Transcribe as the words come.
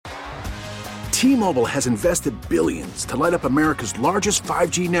T-Mobile has invested billions to light up America's largest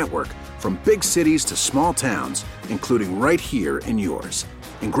 5G network, from big cities to small towns, including right here in yours.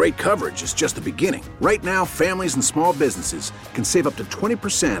 And great coverage is just the beginning. Right now, families and small businesses can save up to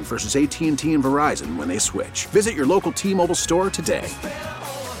 20% versus AT&T and Verizon when they switch. Visit your local T-Mobile store today.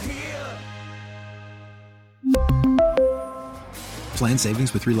 Plan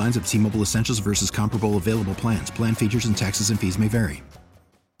savings with 3 lines of T-Mobile Essentials versus comparable available plans. Plan features and taxes and fees may vary.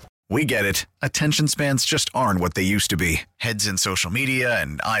 We get it. Attention spans just aren't what they used to be. Heads in social media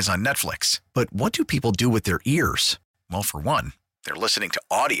and eyes on Netflix. But what do people do with their ears? Well, for one, they're listening to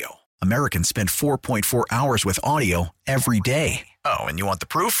audio. Americans spend 4.4 hours with audio every day. Oh, and you want the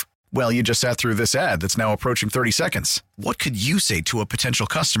proof? Well, you just sat through this ad that's now approaching 30 seconds. What could you say to a potential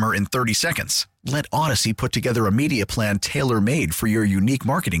customer in 30 seconds? Let Odyssey put together a media plan tailor-made for your unique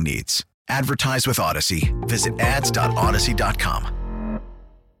marketing needs. Advertise with Odyssey. Visit ads.odyssey.com.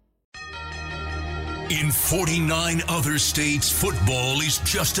 In 49 other states, football is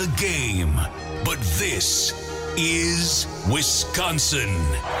just a game. But this is Wisconsin.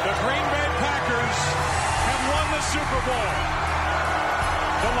 The Green Bay Packers have won the Super Bowl.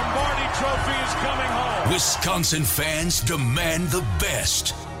 The Lombardi Trophy is coming home. Wisconsin fans demand the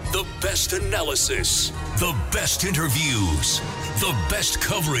best analysis, the best interviews, the best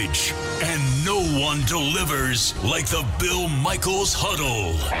coverage, and no one delivers like the Bill Michaels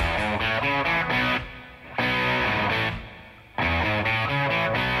Huddle.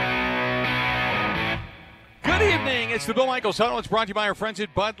 Good evening. It's the Bill Michaels Huddle. It's brought to you by our friends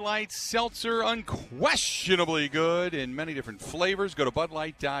at Bud Light Seltzer. Unquestionably good in many different flavors. Go to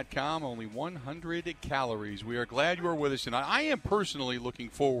BudLight.com. Only 100 calories. We are glad you are with us tonight. I am personally looking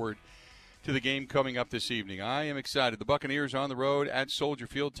forward to the game coming up this evening. I am excited. The Buccaneers on the road at Soldier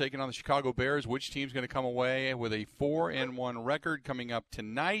Field taking on the Chicago Bears. Which team's going to come away with a 4-1 record coming up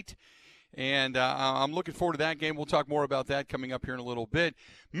tonight? And I'm looking forward to that game. We'll talk more about that coming up here in a little bit.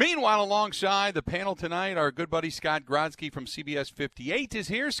 Meanwhile, alongside the panel tonight, our good buddy Scott Grodzki from CBS 58 is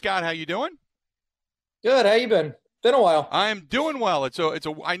here. Scott, how you doing? Good. How you been? Been a while. I'm doing well.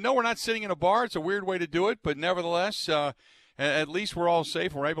 I know we're not sitting in a bar. It's a weird way to do it, but nevertheless, at least we're all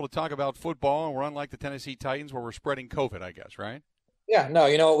safe. We're able to talk about football, and we're unlike the Tennessee Titans where we're spreading COVID, I guess, right? Yeah. No.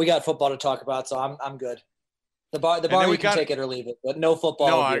 You know what? We got football to talk about, so I'm good. The bar you can take it or leave it, but no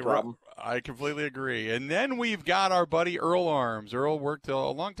football will be a problem. I completely agree. And then we've got our buddy Earl Arms. Earl worked a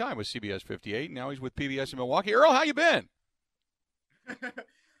long time with CBS 58. Now he's with PBS in Milwaukee. Earl, how you been?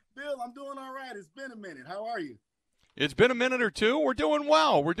 Bill, I'm doing all right. It's been a minute. How are you? It's been a minute or two. We're doing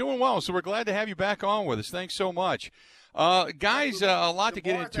well. So we're glad to have you back on with us. Thanks so much. Guys, a lot to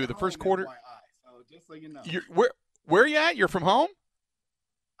get into. The first quarter. So just so you know. Where are you at? You're from home?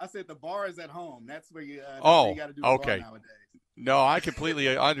 I said the bar is at home. That's where you got to do the bar nowadays. No, I completely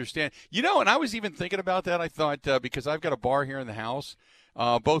understand. You know, and I was even thinking about that. I thought because I've got a bar here in the house,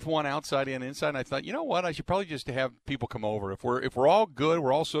 both one outside and inside, and I thought, you know what, I should probably just have people come over. If we're all good,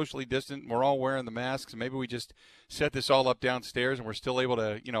 we're all socially distant, we're all wearing the masks, maybe we just set this all up downstairs and we're still able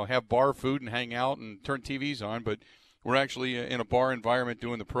to, have bar food and hang out and turn TVs on, but we're actually in a bar environment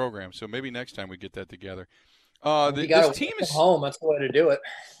doing the program. So maybe next time we get that together. This team is home. That's the way to do it.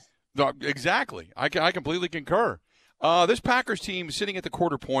 Exactly. I completely concur. This Packers team is sitting at the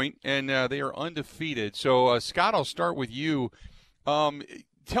quarter point, and they are undefeated. So, Scott, I'll start with you.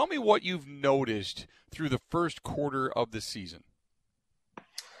 Tell me what you've noticed through the first quarter of the season.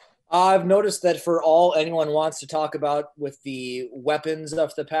 I've noticed that for all anyone wants to talk about with the weapons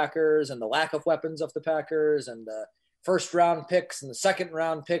of the Packers and the lack of weapons of the Packers and the first-round picks and the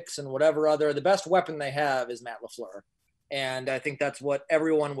second-round picks and whatever other, the best weapon they have is Matt LaFleur. And I think that's what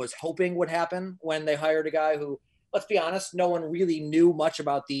everyone was hoping would happen when they hired a guy who, let's be honest, no one really knew much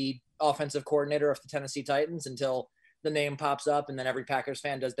about the offensive coordinator of the Tennessee Titans until the name pops up, and then every Packers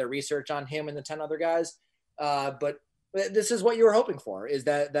fan does their research on him and the 10 other guys. But this is what you were hoping for, is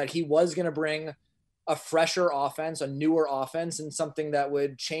that he was going to bring a fresher offense, a newer offense, and something that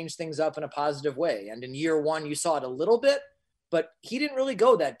would change things up in a positive way. And in year one, you saw it a little bit, but he didn't really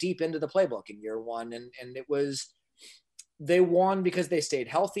go that deep into the playbook in year one. And it was – they won because they stayed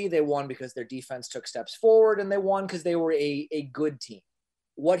healthy. They won because their defense took steps forward, and they won because they were a good team.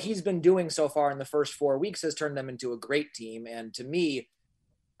 What he's been doing so far in the first 4 weeks has turned them into a great team. And to me,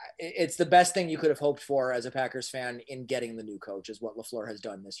 it's the best thing you could have hoped for as a Packers fan in getting the new coach, is what LaFleur has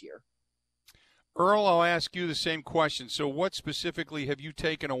done this year. Earl, I'll ask you the same question. So what specifically have you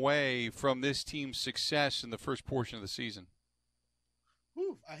taken away from this team's success in the first portion of the season?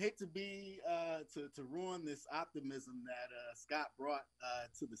 I hate to be to ruin this optimism that Scott brought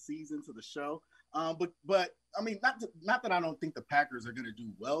to the season, to the show. But I mean, not that I don't think the Packers are going to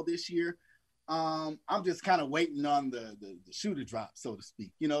do well this year. I'm just kind of waiting on the shoe to drop, so to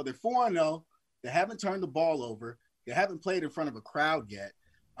speak. You know, they're 4-0. They haven't turned the ball over. They haven't played in front of a crowd yet.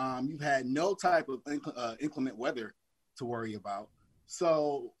 You've had no type of inclement weather to worry about.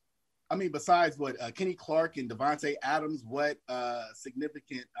 So, I mean, besides what Kenny Clark and Davante Adams, what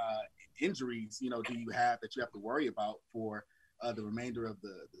significant injuries, do you have that you have to worry about for the remainder of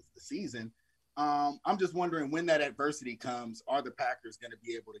the season? I'm just wondering, when that adversity comes, are the Packers going to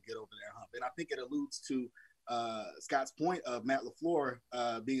be able to get over that hump? And I think it alludes to Scott's point of Matt LaFleur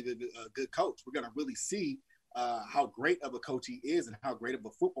being a good coach. We're going to really see how great of a coach he is and how great of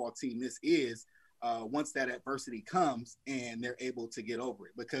a football team this is once that adversity comes and they're able to get over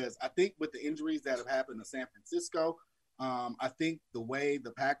it. Because I think with the injuries that have happened to San Francisco, I think the way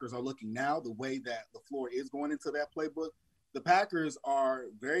the Packers are looking now, the way that LaFleur is going into that playbook, the Packers are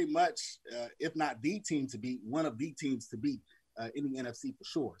very much, if not the team to beat, one of the teams to beat in the NFC for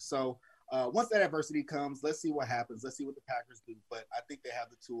sure. So once that adversity comes, let's see what happens. Let's see what the Packers do. But I think they have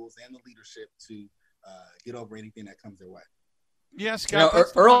the tools and the leadership to get over anything that comes their way. Yes, Scott.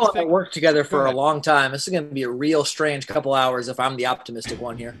 Earl and I worked together for a long time. This is going to be a real strange couple hours if I'm the optimistic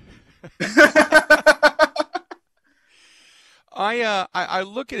one here. I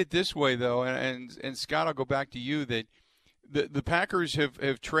look at it this way, though, and Scott, I'll go back to you, that the Packers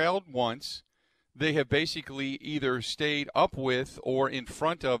have trailed once. They have basically either stayed up with or in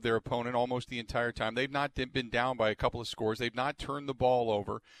front of their opponent almost the entire time. They've not been down by a couple of scores. They've not turned the ball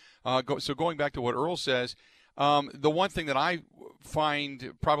over. So going back to what Earl says, the one thing that I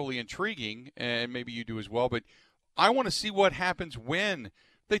find probably intriguing, and maybe you do as well, but I want to see what happens when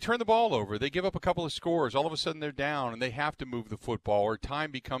they turn the ball over. They give up a couple of scores. All of a sudden they're down, and they have to move the football, or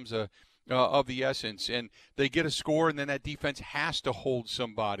time becomes of the essence, and they get a score, and then that defense has to hold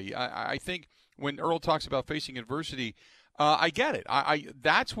somebody. I think when Earl talks about facing adversity, I get it.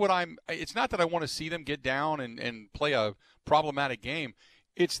 That's what it's not that I want to see them get down and play a problematic game.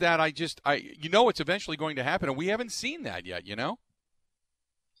 It's that it's eventually going to happen, and we haven't seen that yet,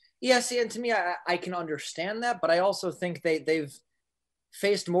 Yeah, see, and to me, I can understand that, but I also think they've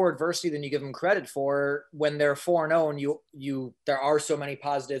faced more adversity than you give them credit for. When they're 4-0 and there are so many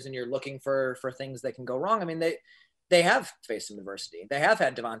positives and you're looking for things that can go wrong. I mean, they have faced some adversity. They have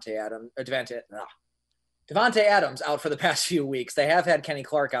had Davante Adams out for the past few weeks. They have had Kenny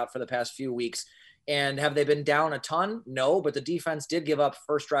Clark out for the past few weeks. And have they been down a ton? No, but the defense did give up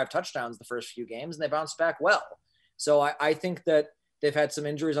first drive touchdowns the first few games, and they bounced back well. So I think that they've had some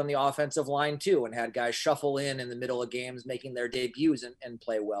injuries on the offensive line too, and had guys shuffle in the middle of games, making their debuts and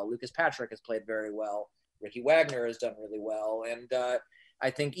play well. Lucas Patrick has played very well. Ricky Wagner has done really well. And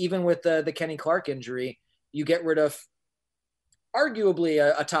I think even with the Kenny Clark injury, you get rid of arguably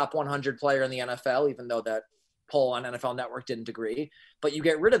a top 100 player in the NFL, even though that poll on NFL Network didn't agree, but you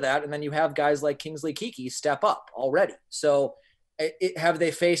get rid of that, and then you have guys like Kingsley Keke step up already. So have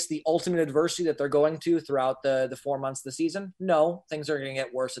they faced the ultimate adversity that they're going to throughout the 4 months of the season? No, things are going to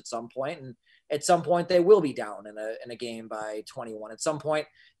get worse at some point, and at some point they will be down in a game by 21. At some point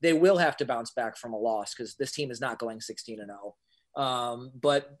they will have to bounce back from a loss, because this team is not going 16-0.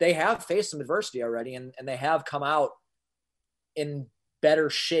 But they have faced some adversity already, and they have come out in better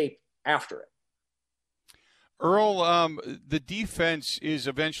shape after it. Earl, the defense is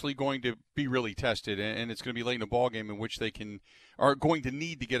eventually going to be really tested, and it's going to be late in the ball game in which they are going to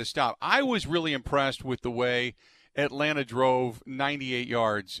need to get a stop. I was really impressed with the way Atlanta drove 98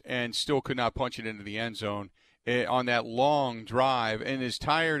 yards and still could not punch it into the end zone on that long drive. And as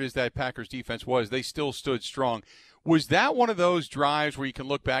tired as that Packers defense was, they still stood strong. Was that one of those drives where you can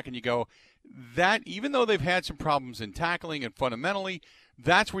look back and you go, that even though they've had some problems in tackling and fundamentally,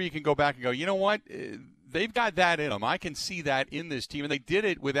 that's where you can go back and go, you know what? They've got that in them. I can see that in this team. And they did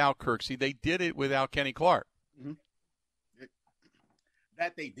it without Kirksey. They did it without Kenny Clark. Mm-hmm.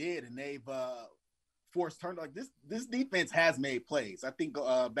 That they did, and they've forced turnovers. Like this defense has made plays. I think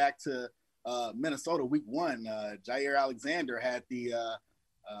back to Minnesota week 1, Jair Alexander had the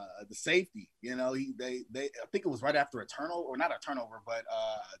safety. They I think it was right after a turnover, or not a turnover, but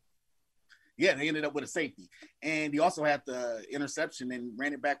yeah, they ended up with a safety. And he also had the interception and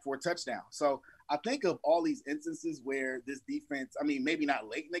ran it back for a touchdown. So I think of all these instances where this defense, I mean, maybe not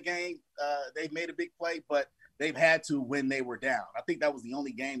late in the game, they've made a big play, but they've had to when they were down. I think that was the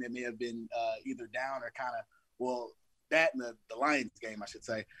only game that may have been either down or kind of, that and the Lions game, I should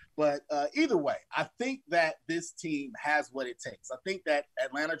say. But either way, I think that this team has what it takes. I think that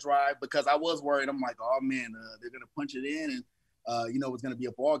Atlanta drive, because I was worried, I'm like, oh, man, they're going to punch it in and, it's going to be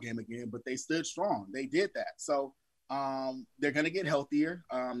a ball game again. But they stood strong. They did that. So they're going to get healthier.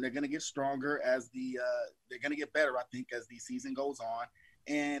 They're going to get stronger as they're going to get better, I think, as the season goes on.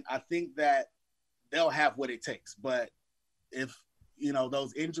 And I think that they'll have what it takes. But if,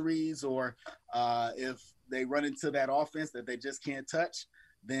 those injuries or if they run into that offense that they just can't touch,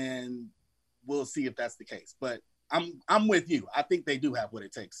 then we'll see if that's the case. But I'm with you. I think they do have what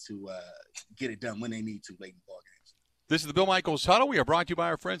it takes to get it done when they need to late in ball games. This is the Bill Michaels Huddle. We are brought to you by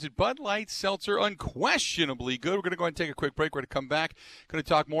our friends at Bud Light Seltzer. Unquestionably good. We're going to go ahead and take a quick break. We're going to come back. Going to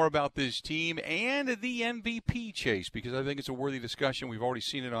talk more about this team and the MVP chase because I think it's a worthy discussion. We've already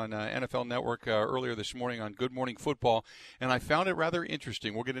seen it on NFL Network earlier this morning on Good Morning Football, and I found it rather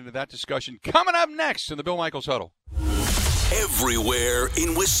interesting. We'll get into that discussion coming up next in the Bill Michaels Huddle. Everywhere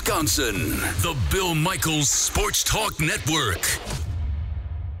in Wisconsin, the Bill Michaels Sports Talk Network.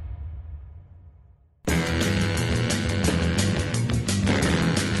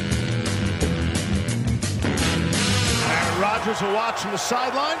 Rodgers will watch from the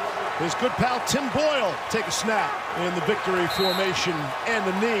sideline. His good pal Tim Boyle take a snap in the victory formation and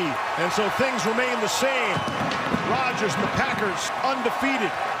the knee. And so things remain the same. Rodgers and the Packers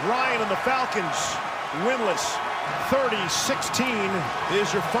undefeated. Ryan and the Falcons winless. 30-16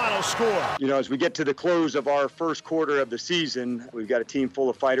 is your final score. As we get to the close of our first quarter of the season, we've got a team full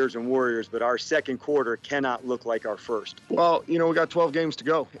of fighters and warriors, but our second quarter cannot look like our first. Well, we got 12 games to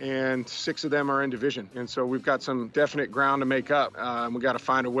go, and 6 of them are in division. And so we've got some definite ground to make up. We got to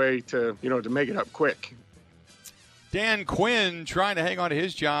find a way to, to make it up quick. Dan Quinn trying to hang on to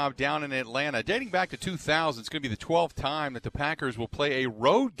his job down in Atlanta. Dating back to 2000, it's going to be the 12th time that the Packers will play a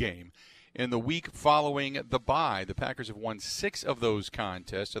road game in the week following the bye. The Packers have won 6 of those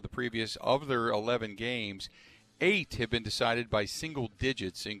contests. Of their 11 games, 8 have been decided by single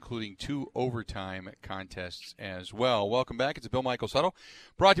digits, including 2 overtime contests as well. Welcome back. It's a Bill Michaels Huddle,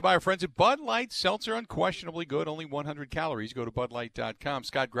 brought to you by our friends at Bud Light Seltzer. Unquestionably good, only 100 calories. Go to budlight.com.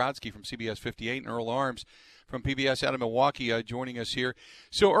 Scott Grodzki from CBS 58 and Earl Arms from PBS out of Milwaukee joining us here.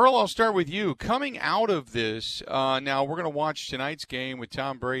 So, Earl, I'll start with you. Coming out of this, now we're going to watch tonight's game with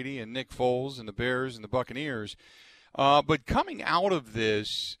Tom Brady and Nick Foles and the Bears and the Buccaneers. But coming out of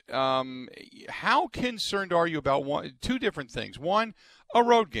this, how concerned are you about two different things? One, a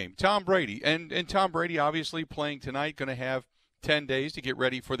road game, Tom Brady. And Tom Brady obviously playing tonight, going to have 10 days to get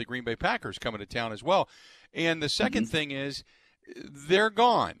ready for the Green Bay Packers coming to town as well. And the second thing is, they're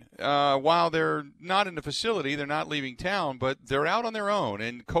gone. While they're not in the facility, they're not leaving town, but they're out on their own.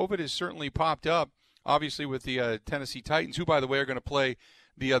 And COVID has certainly popped up, obviously, with the Tennessee Titans, who, by the way, are going to play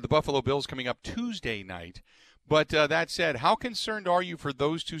the Buffalo Bills coming up Tuesday night. But that said, how concerned are you for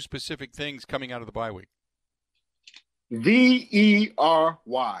those two specific things coming out of the bye week? Very.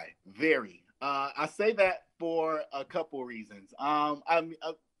 Very. I say that for a couple of reasons. Tom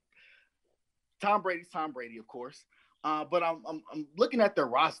Brady's Tom Brady, of course. But I'm looking at their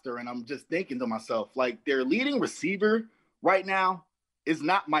roster and I'm just thinking to myself, like, their leading receiver right now is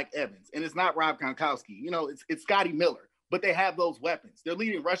not Mike Evans and it's not Rob Gronkowski. It's Scotty Miller, but they have those weapons. Their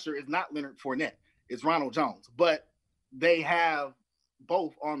leading rusher is not Leonard Fournette. It's Ronald Jones, but they have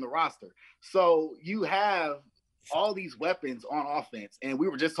both on the roster. So you have all these weapons on offense. And we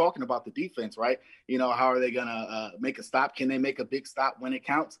were just talking about the defense, right? How are they going to make a stop? Can they make a big stop when it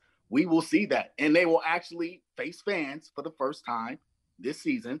counts? We will see that. And they will actually face fans for the first time this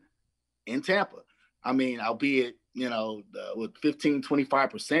season in Tampa. I mean, albeit, with 15,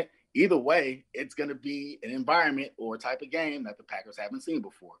 25%, either way, it's going to be an environment or a type of game that the Packers haven't seen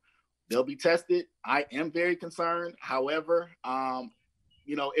before. They'll be tested. I am very concerned. However,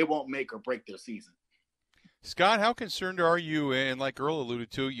 it won't make or break their season. Scott, how concerned are you? And like Earl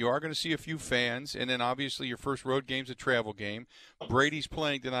alluded to, you are going to see a few fans, and then obviously your first road game's a travel game. Brady's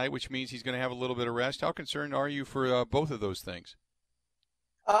playing tonight, which means he's going to have a little bit of rest. How concerned are you for both of those things?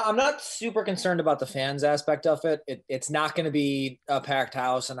 I'm not super concerned about the fans aspect of it. It's not going to be a packed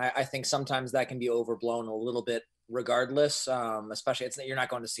house, and I think sometimes that can be overblown a little bit regardless, especially you're not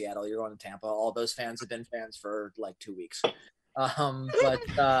going to Seattle, you're going to Tampa. All those fans have been fans for like 2 weeks. I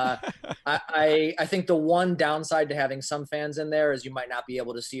think the one downside to having some fans in there is you might not be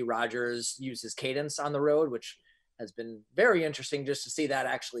able to see Rodgers use his cadence on the road, which has been very interesting just to see that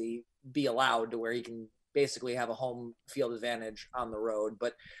actually be allowed to where he can basically have a home field advantage on the road.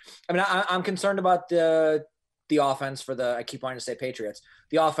 But I mean, I'm concerned about the offense for I keep wanting to say Patriots,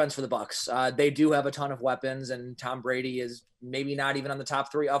 the offense for the Bucks. They do have a ton of weapons, and Tom Brady is maybe not even on the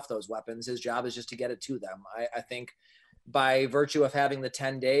top 3 of those weapons. His job is just to get it to them. I think by virtue of having the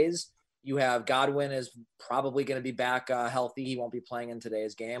 10 days, you have Godwin is probably going to be back healthy. He won't be playing in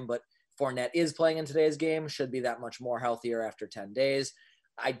today's game, but Fournette is playing in today's game, should be that much more healthier after 10 days.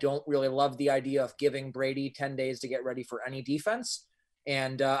 I don't really love the idea of giving Brady 10 days to get ready for any defense.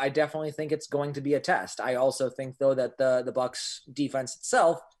 And I definitely think it's going to be a test. I also think, though, that the Bucs defense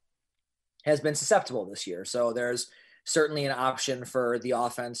itself has been susceptible this year. So there's certainly an option for the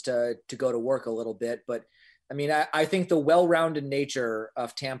offense to go to work a little bit. But I mean, I think the well-rounded nature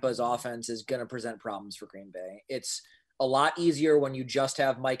of Tampa's offense is going to present problems for Green Bay. It's a lot easier when you just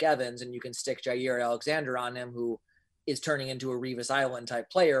have Mike Evans and you can stick Jair Alexander on him, who is turning into a Revis Island type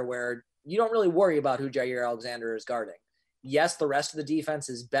player where you don't really worry about who Jair Alexander is guarding. Yes, the rest of the defense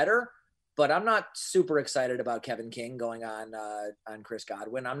is better, but I'm not super excited about Kevin King going on Chris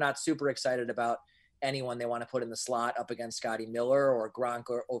Godwin. I'm not super excited about anyone they want to put in the slot up against Scotty Miller or Gronk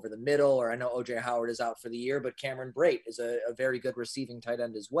over the middle, or I know OJ Howard is out for the year, but Cameron Brate is a very good receiving tight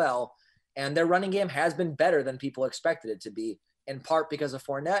end as well. And their running game has been better than people expected it to be, in part because of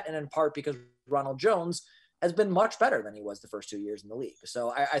Fournette and in part because Ronald Jones has been much better than he was the first 2 years in the league.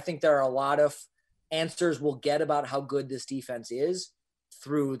 So I think there are a lot of answers we'll get about how good this defense is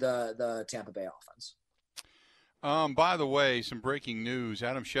through the Tampa Bay offense. By the way, some breaking news.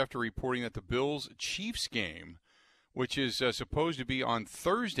 Adam Schefter reporting that the Bills-Chiefs game, which is supposed to be on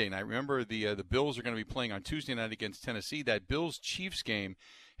Thursday night. Remember, the Bills are going to be playing on Tuesday night against Tennessee. That Bills-Chiefs game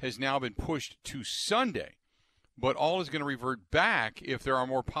has now been pushed to Sunday. But all is going to revert back if there are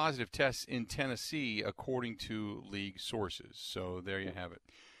more positive tests in Tennessee, according to league sources. So there you have it.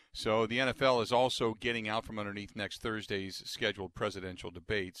 So the NFL is also getting out from underneath next Thursday's scheduled presidential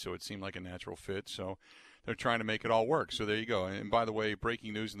debate, so it seemed like a natural fit. So they're trying to make it all work. So there you go. And by the way,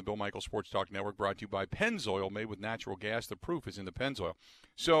 breaking news in the Bill Michaels Sports Talk Network brought to you by Pennzoil, made with natural gas. The proof is in the Pennzoil.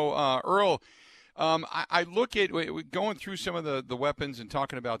 So, Earl, I look at going through some of the weapons and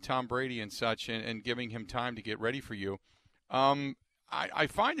talking about Tom Brady and such and giving him time to get ready for you. I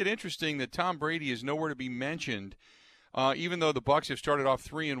find it interesting that Tom Brady is nowhere to be mentioned, even though the Bucs have started off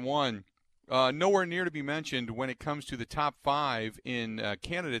 3-1. Nowhere near to be mentioned when it comes to the top 5 in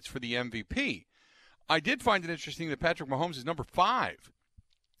candidates for the MVP. I did find it interesting that Patrick Mahomes is number 5.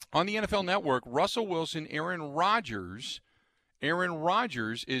 On the NFL Network, Russell Wilson, Aaron Rodgers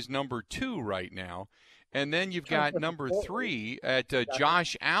is number 2 right now. And then you've got number 3 at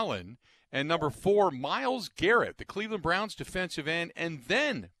Josh Allen, and number 4, Myles Garrett, the Cleveland Browns defensive end, and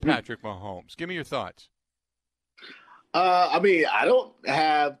then Patrick Mahomes. Give me your thoughts. I mean, I don't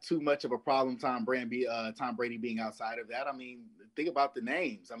have too much of a problem Tom Brady being outside of that. I mean, think about the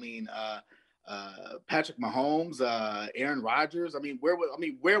names. I mean, Patrick Mahomes, Aaron Rodgers. I mean, where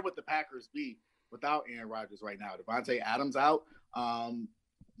would the Packers be without Aaron Rodgers right now? Devontae Adams out.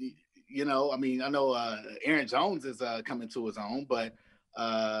 You know, I mean, I know Aaron Jones is coming to his own, but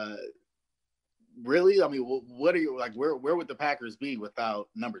really, I mean, what are you like? Where would the Packers be without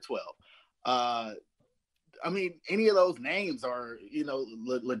number 12? I mean, any of those names are, you know,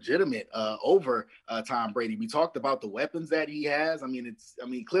 legitimate over Tom Brady. We talked about the weapons that he has. I mean,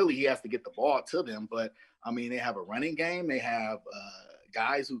 clearly he has to get the ball to them, but I mean, they have a running game. They have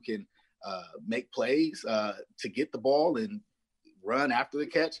guys who can make plays to get the ball and run after the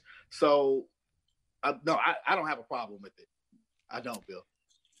catch. So, no, I don't have a problem with it. I don't, Bill.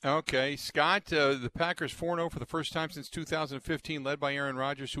 Okay, Scott, the Packers 4-0 for the first time since 2015, led by Aaron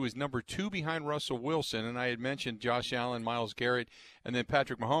Rodgers, who is number 2 behind Russell Wilson. And I had mentioned Josh Allen, Myles Garrett, and then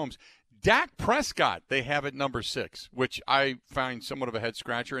Patrick Mahomes. Dak Prescott, they have at number 6, which I find somewhat of a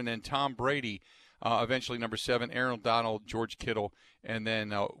head-scratcher. And then Tom Brady, eventually number 7, Aaron Donald, George Kittle, and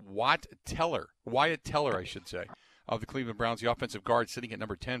then Wyatt Teller, I should say, of the Cleveland Browns, the offensive guard, sitting at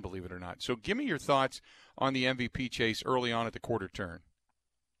number 10, believe it or not. So give me your thoughts on the MVP chase early on at the quarter turn.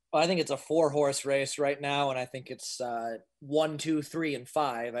 Well, I think it's a 4-horse race right now, and I think it's 1, 2, 3, and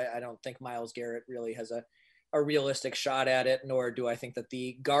 5. I don't think Myles Garrett really has a realistic shot at it, nor do I think that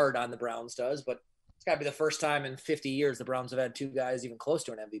the guard on the Browns does. But it's got to be the first time in 50 years the Browns have had 2 guys even close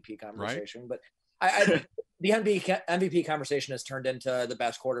to an MVP conversation. Right. But the MVP conversation has turned into the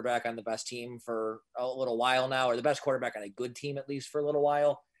best quarterback on the best team for a little while now, or the best quarterback on a good team at least for a little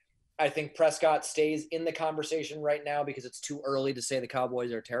while. I think Prescott stays in the conversation right now because it's too early to say the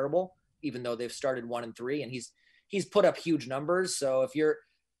Cowboys are terrible, even though they've started 1-3 and he's put up huge numbers. So if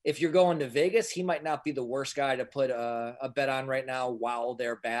you're going to Vegas, he might not be the worst guy to put a bet on right now while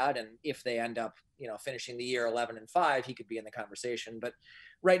they're bad. And if they end up, you know, finishing the year 11-5, he could be in the conversation. But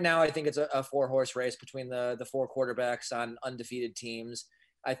right now, I think it's a 4-horse race between the 4 quarterbacks on undefeated teams.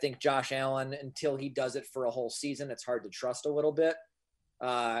 I think Josh Allen, until he does it for a whole season, it's hard to trust a little bit.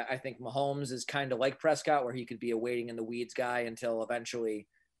 I think Mahomes is kind of like Prescott, where he could be a waiting in the weeds guy until eventually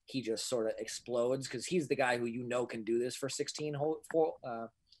he just sort of explodes, because he's the guy who can do this for 16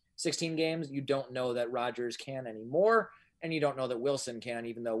 games. You don't know that Rodgers can anymore, and you don't know that Wilson can,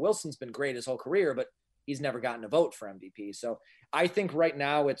 even though Wilson's been great his whole career, but he's never gotten a vote for MVP. So I think right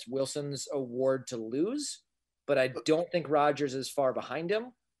now it's Wilson's award to lose, but I don't think Rodgers is far behind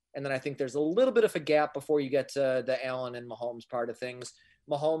him. And then I think there's a little bit of a gap before you get to the Allen and Mahomes part of things.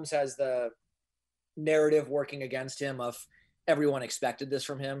 Mahomes has the narrative working against him of everyone expected this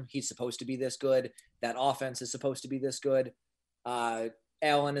from him. He's supposed to be this good. That offense is supposed to be this good.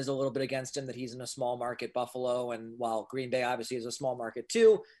 Allen is a little bit against him that he's in a small market Buffalo. And while Green Bay obviously is a small market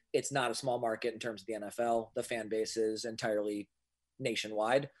too, it's not a small market in terms of the NFL. The fan base is entirely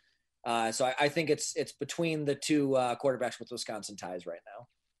nationwide. So I think it's between the two quarterbacks with Wisconsin ties right now.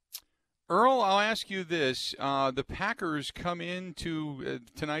 Earl, I'll ask you this. The Packers come into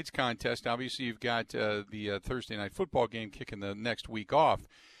tonight's contest. Obviously, you've got the Thursday night football game kicking the next week off.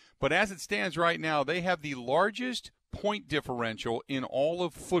 But as it stands right now, they have the largest point differential in all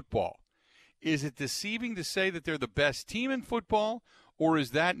of football. Is it deceiving to say that they're the best team in football, or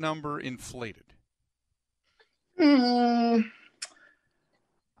is that number inflated? I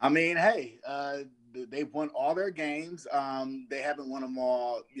mean, hey, they've won all their games. They haven't won them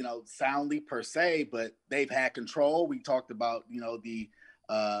all, soundly per se, but they've had control. We talked about, the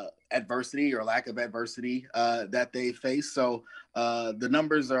adversity or lack of adversity that they face. So the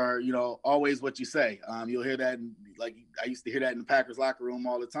numbers are, always what you say. You'll hear that, like I used to hear that in the Packers locker room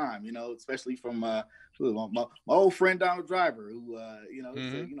all the time, especially from my old friend Donald Driver, who,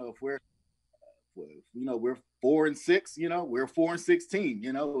 said, if we're 4-6, we're 4-6 team,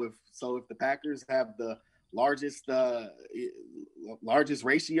 if the Packers have the largest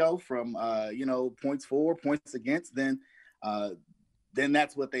ratio from, points for, points against, then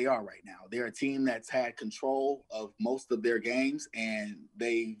that's what they are right now. They're a team that's had control of most of their games, and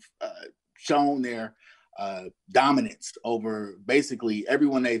they've shown their dominance over basically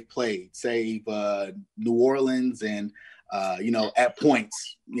everyone they've played, save New Orleans and, at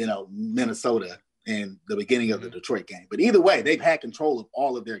points, Minnesota in the beginning of the Detroit game. But either way, they've had control of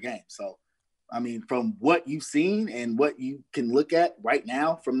all of their games. So, I mean, from what you've seen and what you can look at right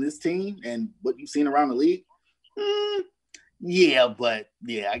now from this team and what you've seen around the league,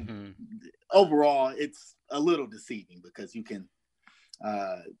 overall, it's a little deceiving because you can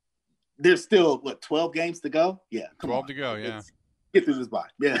there's still, 12 games to go? Yeah. 12 to go, yeah. Get through this bye.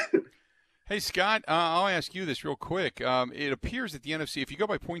 Yeah. Hey, Scott, I'll ask you this real quick. It appears that the NFC, if you go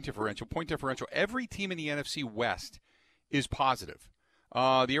by point differential, every team in the NFC West is positive.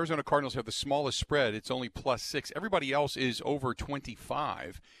 The Arizona Cardinals have the smallest spread. It's only +6. Everybody else is over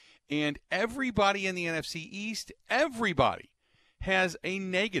 25. And everybody in the NFC East, everybody has a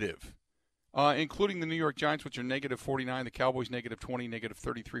negative, including the New York Giants, which are -49, the Cowboys -20,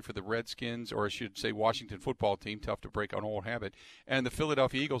 -33 for the Redskins, or I should say Washington football team, tough to break an old habit, and the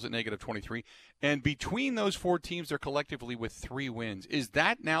Philadelphia Eagles at -23. And between those four teams, they're collectively with 3 wins. Is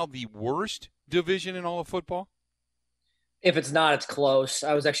that now the worst division in all of football? If it's not, it's close.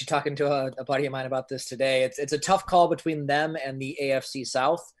 I was actually talking to a buddy of mine about this today. It's a tough call between them and the AFC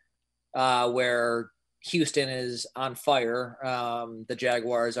South, where Houston is on fire. The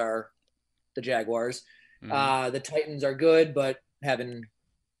Jaguars are the Jaguars. The Titans are good, but having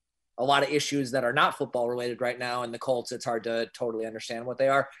a lot of issues that are not football related right now. And the Colts, it's hard to totally understand what they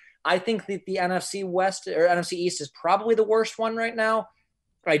are. I think that the NFC West or NFC East is probably the worst one right now.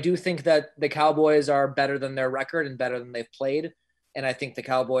 I do think that the Cowboys are better than their record and better than they've played. And I think the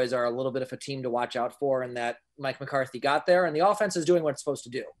Cowboys are a little bit of a team to watch out for, and that Mike McCarthy got there and the offense is doing what it's supposed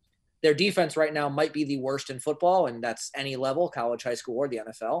to do. Their defense right now might be the worst in football, and that's any level, college, high school, or the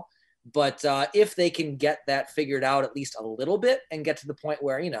NFL. But if they can get that figured out at least a little bit and get to the point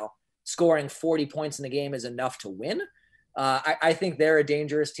where, scoring 40 points in the game is enough to win, I think they're a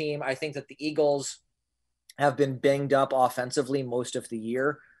dangerous team. I think that the Eagles have been banged up offensively most of the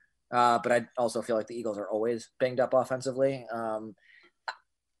year, but I also feel like the Eagles are always banged up offensively.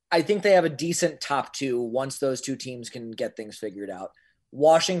 I think they have a decent top 2 once those 2 teams can get things figured out.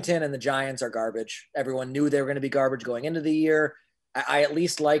 Washington and the Giants are garbage. Everyone knew they were going to be garbage going into the year. I at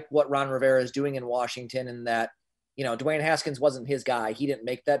least like what Ron Rivera is doing in Washington, in that, Dwayne Haskins wasn't his guy. He didn't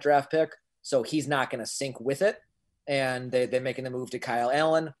make that draft pick, so he's not going to sync with it. And they're making the move to Kyle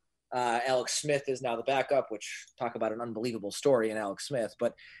Allen. Alex Smith is now the backup, which talk about an unbelievable story in Alex Smith.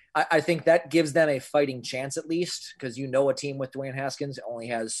 But I think that gives them a fighting chance at least, because a team with Dwayne Haskins only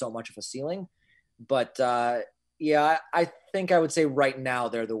has so much of a ceiling. But I think I would say right now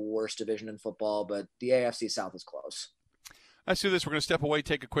they're the worst division in football, but the AFC South is close. Let's do this. We're going to step away,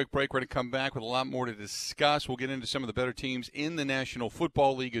 take a quick break. We're going to come back with a lot more to discuss. We'll get into some of the better teams in the National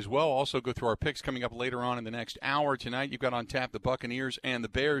Football League as well. Also go through our picks coming up later on in the next hour. Tonight, you've got on tap the Buccaneers and the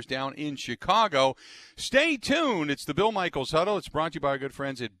Bears down in Chicago. Stay tuned. It's the Bill Michaels Huddle. It's brought to you by our good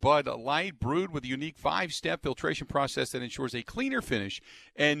friends at Bud Light, brewed with a unique 5-step filtration process that ensures a cleaner finish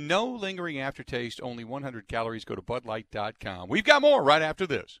and no lingering aftertaste. Only 100 calories. Go to budlight.com. We've got more right after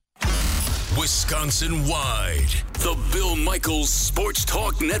this. Wisconsin-wide, the Bill Michaels Sports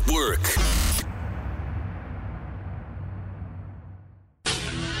Talk Network.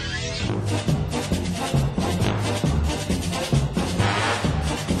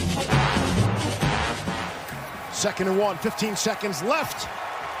 Second and 1, 15 seconds left,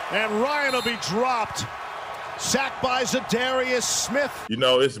 and Ryan will be dropped. Sacked by Zadarius Smith. You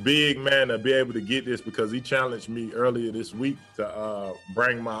know, it's big, man, to be able to get this because he challenged me earlier this week to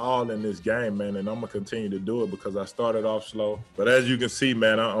bring my all in this game, man, and I'm going to continue to do it because I started off slow. But as you can see,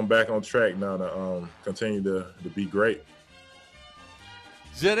 man, I'm back on track now to continue to be great.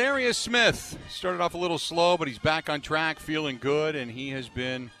 Zadarius Smith started off a little slow, but he's back on track, feeling good, and he has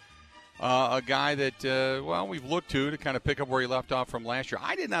been a guy that, we've looked to kind of pick up where he left off from last year.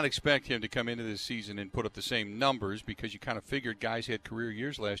 I did not expect him to come into this season and put up the same numbers because you kind of figured guys had career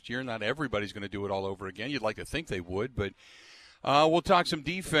years last year. Not everybody's going to do it all over again. You'd like to think they would, but we'll talk some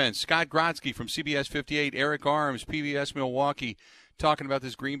defense. Scott Grotzky from CBS 58, Eric Arms, PBS Milwaukee, talking about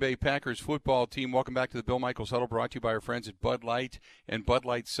this Green Bay Packers football team. Welcome back to the Bill Michaels Huddle, brought to you by our friends at Bud Light and Bud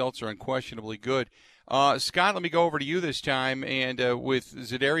Light Seltzer, unquestionably good. Scott, let me go over to you this time, and with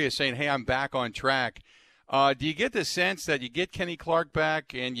Zadarius saying, hey, I'm back on track, do you get the sense that you get Kenny Clark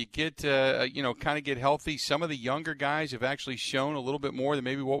back and you get, kind of get healthy? Some of the younger guys have actually shown a little bit more than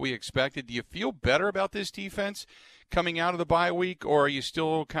maybe what we expected. Do you feel better about this defense coming out of the bye week, or are you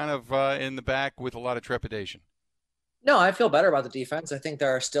still kind of in the back with a lot of trepidation? No, I feel better about the defense. I think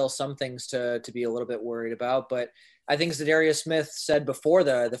there are still some things to be a little bit worried about, but I think Zadarius Smith said before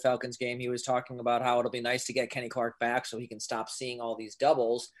the Falcons game, he was talking about how it'll be nice to get Kenny Clark back so he can stop seeing all these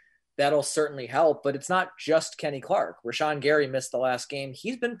doubles. That'll certainly help, but it's not just Kenny Clark. Rashawn Gary missed the last game.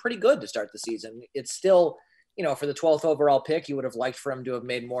 He's been pretty good to start the season. It's still, for the 12th overall pick, you would have liked for him to have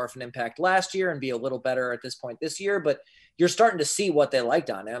made more of an impact last year and be a little better at this point this year, but you're starting to see what they liked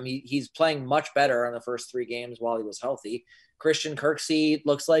on him. He's playing much better on the first 3 games while he was healthy. Christian Kirksey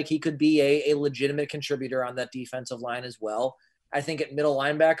looks like he could be a legitimate contributor on that defensive line as well. I think at middle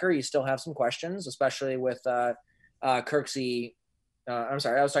linebacker, you still have some questions, especially with Kirksey. I'm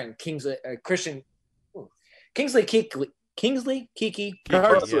sorry, I was talking Kingsley Keke. That's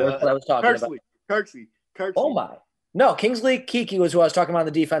what I was talking about. Kirksey. Oh my. No, Kingsley Keke was who I was talking about on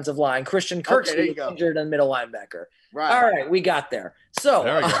the defensive line. Christian Kirksey injured on middle linebacker. Right. All right, we got there.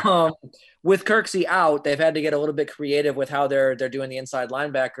 So with Kirksey out, they've had to get a little bit creative with how they're doing the inside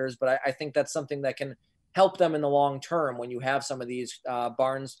linebackers, but I think that's something that can help them in the long term when you have some of these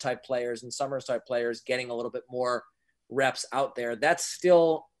Barnes-type players and Summers-type players getting a little bit more reps out there. That's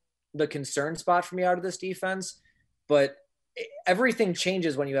still the concern spot for me out of this defense, but everything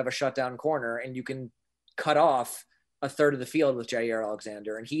changes when you have a shutdown corner and you can cut off a third of the field with Jair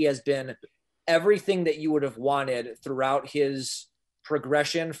Alexander. And he has been everything that you would have wanted throughout his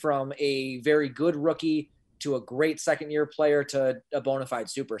progression from a very good rookie to a great second-year player to a bona fide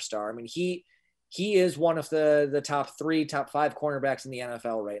superstar. I mean, he is one of the top 3, top 5 cornerbacks in the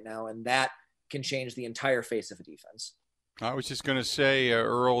NFL right now, and that can change the entire face of a defense. I was just going to say,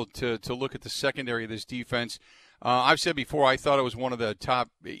 Earl, to look at the secondary of this defense, I've said before I thought it was one of the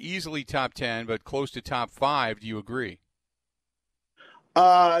easily top 10, but close to top 5. Do you agree?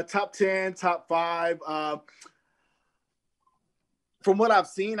 Top 10, top 5. From what I've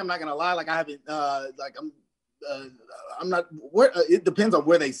seen, I'm not gonna lie. Like I haven't. I'm not. It depends on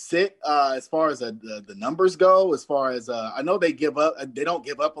where they sit as far as the numbers go. As far as I know, they give up. They don't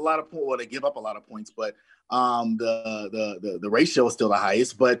give up a lot of points. Well, they give up a lot of points, but the ratio is still the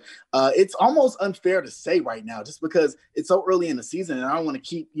highest. But it's almost unfair to say right now, just because it's so early in the season, and I don't want to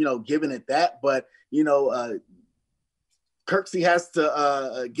keep giving it that. But Kirksey has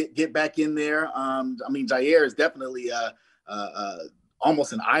to get back in there. I mean, Jair is definitely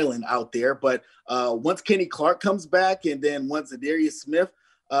almost an island out there. But once Kenny Clark comes back, and then once Zadarius Smith,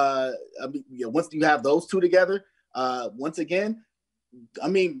 once you have those two together, once again, I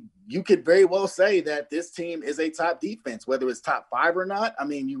mean, you could very well say that this team is a top defense, whether it's top 5 or not. I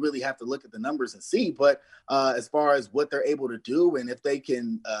mean, you really have to look at the numbers and see. But as far as what they're able to do and if they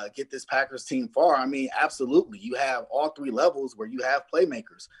can get this Packers team far, I mean, absolutely. You have all 3 levels where you have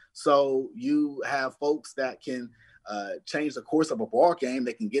playmakers. So you have folks that can change the course of a ball game.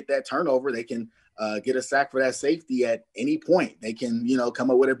 They can get that turnover. They can get a sack for that safety at any point. They can,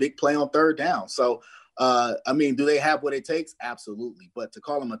 come up with a big play on third down. So, do they have what it takes? Absolutely. But to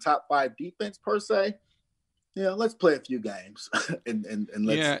call them a top 5 defense per se, let's play a few games and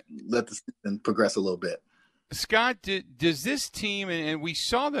let the season progress a little bit. Scott, does this team, and we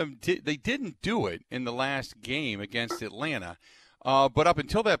saw them, they didn't do it in the last game against Atlanta, but up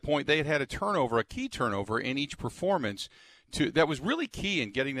until that point, they had a turnover, a key turnover in each performance that was really key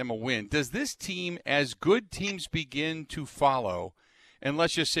in getting them a win. Does this team, as good teams begin to follow, and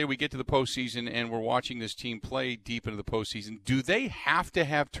let's just say we get to the postseason and we're watching this team play deep into the postseason, do they have to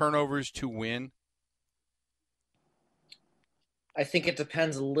have turnovers to win? I think it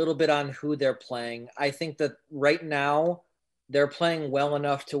depends a little bit on who they're playing. I think that right now they're playing well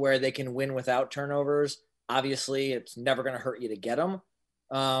enough to where they can win without turnovers. Obviously, it's never going to hurt you to get them.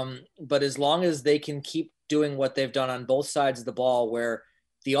 But as long as they can keep doing what they've done on both sides of the ball, where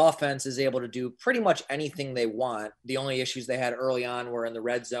the offense is able to do pretty much anything they want. The only issues they had early on were in the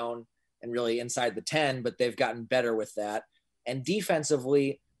red zone and really inside the 10, but they've gotten better with that. And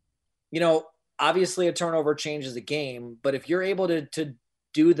defensively, obviously a turnover changes the game, but if you're able to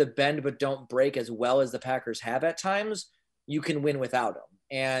do the bend but don't break as well as the Packers have at times, you can win without them.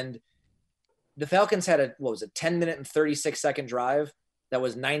 And the Falcons had a 10-minute and 36-second drive that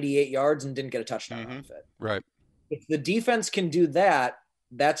was 98 yards and didn't get a touchdown off it. Right. If the defense can do that,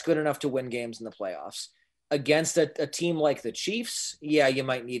 that's good enough to win games in the playoffs. Against a team like the Chiefs, you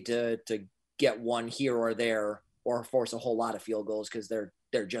might need to get one here or there or force a whole lot of field goals because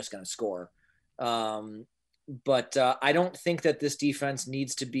they're just going to score. But I don't think that this defense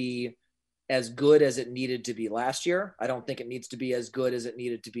needs to be as good as it needed to be last year. I don't think it needs to be as good as it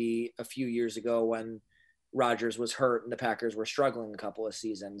needed to be a few years ago when Rodgers was hurt and the Packers were struggling a couple of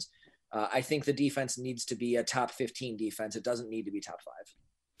seasons. I think the defense needs to be a top 15 defense. It doesn't need to be top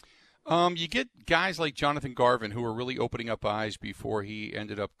 5. You get guys like Jonathan Garvin who are really opening up eyes before he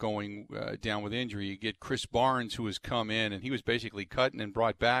ended up going down with injury. You get Chris Barnes who has come in, and he was basically cut and then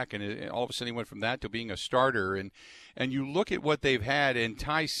brought back, and all of a sudden he went from that to being a starter. And you look at what they've had, and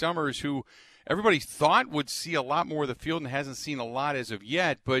Ty Summers, who everybody thought would see a lot more of the field and hasn't seen a lot as of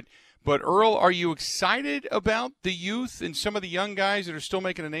yet. But Earl, are you excited about the youth and some of the young guys that are still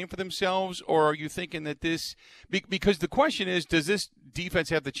making a name for themselves, or are you thinking that this – because the question is, does this defense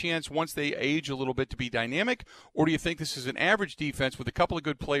have the chance once they age a little bit to be dynamic, or do you think this is an average defense with a couple of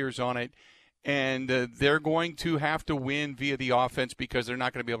good players on it and they're going to have to win via the offense because they're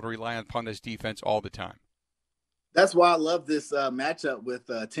not going to be able to rely upon this defense all the time? That's why I love this matchup with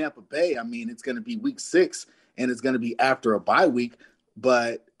Tampa Bay. I mean, it's going to be week 6, and it's going to be after a bye week.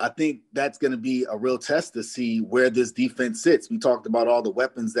 But I think that's going to be a real test to see where this defense sits. We talked about all the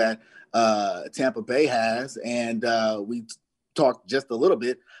weapons that Tampa Bay has, and we talked just a little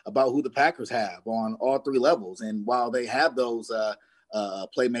bit about who the Packers have on all 3 levels. And while they have those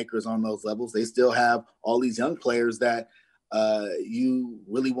playmakers on those levels, they still have all these young players that you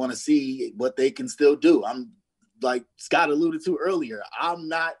really want to see what they can still do. I'm like Scott alluded to earlier, I'm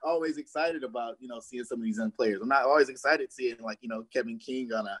not always excited about, seeing some of these young players. I'm not always excited seeing Kevin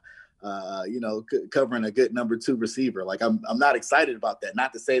King on covering a good number 2 receiver. Like I'm not excited about that.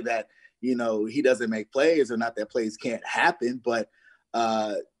 Not to say that, he doesn't make plays or not that plays can't happen, but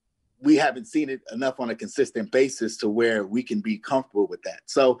we haven't seen it enough on a consistent basis to where we can be comfortable with that.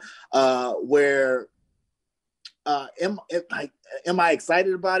 So am I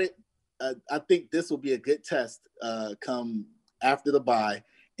excited about it? I think this will be a good test come after the bye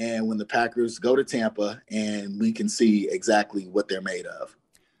and when the Packers go to Tampa and we can see exactly what they're made of.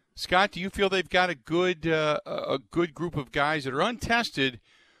 Scott, do you feel they've got a good group of guys that are untested,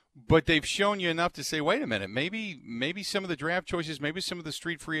 but they've shown you enough to say, wait a minute, maybe some of the draft choices, maybe some of the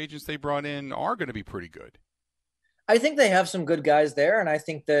street free agents they brought in are going to be pretty good? I think they have some good guys there, and I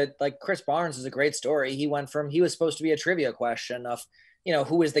think that Chris Barnes is a great story. He was supposed to be a trivia question of,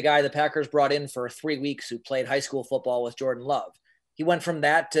 who is the guy the Packers brought in for 3 weeks who played high school football with Jordan Love. He went from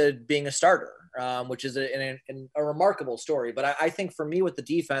that to being a starter, which is a remarkable story. But I think for me with the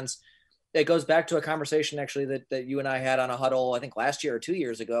defense, it goes back to a conversation actually that you and I had on a huddle, I think last year or 2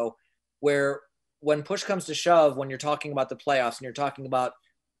 years ago, where when push comes to shove, when you're talking about the playoffs and you're talking about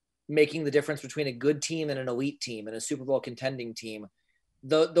making the difference between a good team and an elite team and a Super Bowl contending team,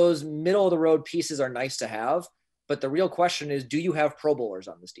 those middle of the road pieces are nice to have. But the real question is, do you have Pro Bowlers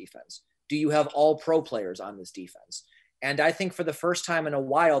on this defense? Do you have all pro players on this defense? And I think for the first time in a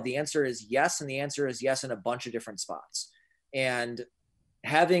while, the answer is yes. And the answer is yes in a bunch of different spots. And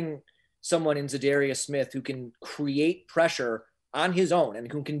having someone in Zadarius Smith who can create pressure on his own and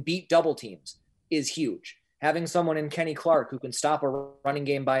who can beat double teams is huge. Having someone in Kenny Clark who can stop a running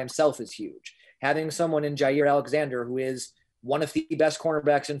game by himself is huge. Having someone in Jair Alexander who is one of the best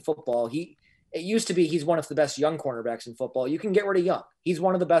cornerbacks in football. It used to be he's one of the best young cornerbacks in football. You can get rid of young. He's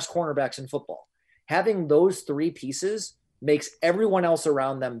one of the best cornerbacks in football. Having those three pieces makes everyone else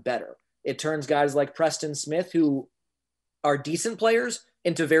around them better. It turns guys like Preston Smith, who are decent players,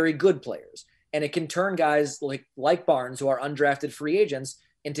 into very good players. And it can turn guys like Barnes, who are undrafted free agents,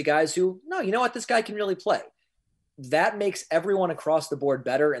 into guys who, no, you know what, this guy can really play. That makes everyone across the board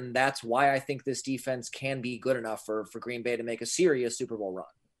better, and that's why I think this defense can be good enough for Green Bay to make a serious Super Bowl run.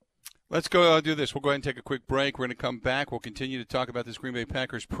 Let's go do this. We'll go ahead and take a quick break. We're going to come back. We'll continue to talk about this Green Bay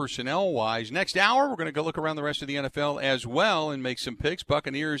Packers personnel-wise. Next hour, we're going to go look around the rest of the NFL as well and make some picks.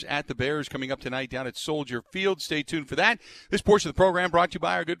 Buccaneers at the Bears coming up tonight down at Soldier Field. Stay tuned for that. This portion of the program brought to you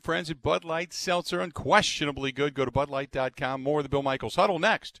by our good friends at Bud Light Seltzer. Unquestionably good. Go to BudLight.com. More of the Bill Michaels Huddle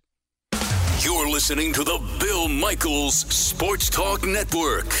next. You're listening to the Bill Michaels Sports Talk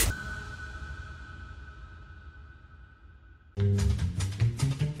Network.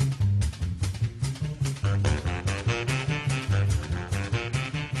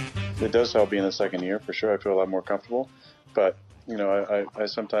 It does help being the second year, for sure. I feel a lot more comfortable. But, I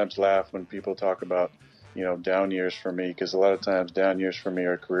sometimes laugh when people talk about, down years for me, because a lot of times down years for me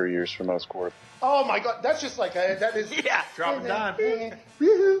are career years for most quarterbacks. Oh, my God. That's just like, that is. Yeah, drop down.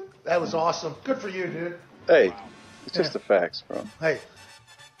 That was awesome. Good for you, dude. Hey, it's just the facts, bro. Hey.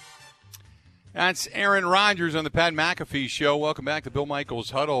 That's Aaron Rodgers on the Pat McAfee Show. Welcome back to Bill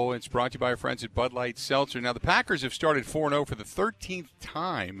Michaels Huddle. It's brought to you by our friends at Bud Light Seltzer. Now, the Packers have started 4-0 for the 13th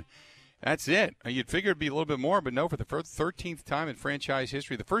time. That's it. You'd figure it'd be a little bit more, but no, for the 13th time in franchise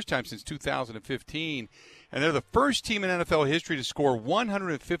history, the first time since 2015. And they're the first team in NFL history to score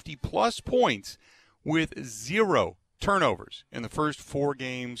 150-plus points with 0 turnovers in the first 4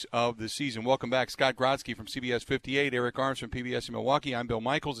 games of the season. Welcome back, Scott Grodsky from CBS 58, Eric Arms from PBS in Milwaukee. I'm Bill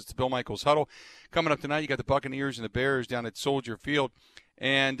Michaels. It's the Bill Michaels Huddle. Coming up tonight, you got the Buccaneers and the Bears down at Soldier Field.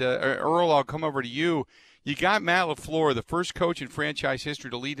 And, Earl, I'll come over to you. You got Matt LaFleur, the first coach in franchise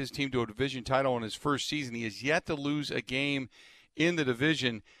history to lead his team to a division title in his first season. He has yet to lose a game in the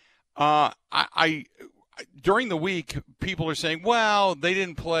division. During the week, people are saying, well, they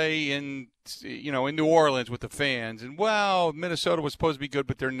didn't play in New Orleans with the fans. And, well, Minnesota was supposed to be good,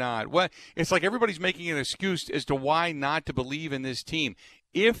 but they're not. Well, it's like everybody's making an excuse as to why not to believe in this team.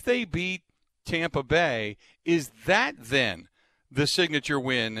 If they beat Tampa Bay, is that then the signature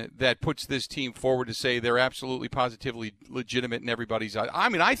win that puts this team forward to say they're absolutely positively legitimate in everybody's eyes? I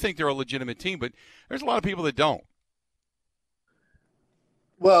mean, I think they're a legitimate team, but there's a lot of people that don't.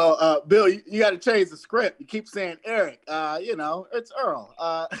 Well, Bill, you got to change the script. You keep saying Eric. It's Earl.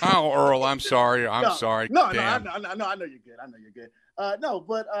 Oh, Earl, I'm sorry. I'm sorry. No, I know you're good.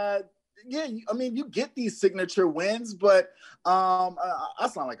 Yeah, I mean, you get these signature wins, but I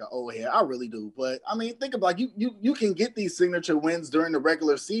sound like an old head. I really do. But I mean, think about you can get these signature wins during the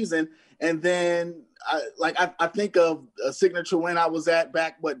regular season, and then I think of a signature win I was at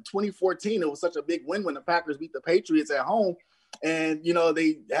back 2014. It was such a big win when the Packers beat the Patriots at home, and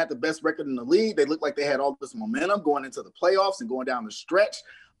they had the best record in the league. They looked like they had all this momentum going into the playoffs and going down the stretch.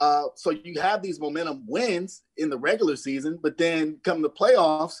 So you have these momentum wins in the regular season, but then come the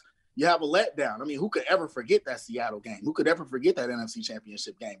playoffs, you have a letdown. I mean, who could ever forget that Seattle game? Who could ever forget that NFC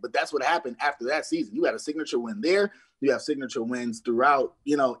Championship game? But that's what happened after that season. You had a signature win there. You have signature wins throughout,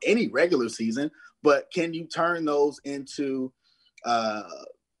 any regular season. But can you turn those into a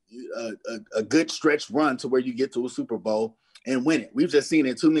good stretch run to where you get to a Super Bowl and win it? We've just seen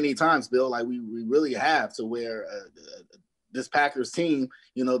it too many times, Bill. Like we really have, to where this Packers team,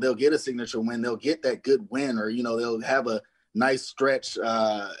 they'll get a signature win. They'll get that good win, or, they'll have a nice stretch,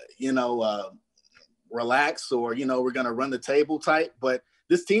 relax, or, we're going to run the table type. But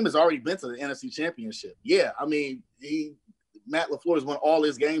this team has already been to the NFC Championship. Yeah, I mean, Matt LaFleur has won all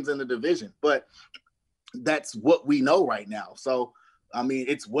his games in the division, but that's what we know right now. So, I mean,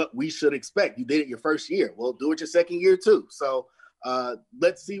 it's what we should expect. You did it your first year. Well, do it your second year too. So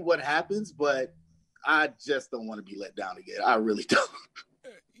let's see what happens, but I just don't want to be let down again. I really don't.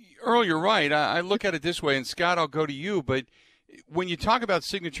 Earl, you're right. I look at it this way, and Scott, I'll go to you, but when you talk about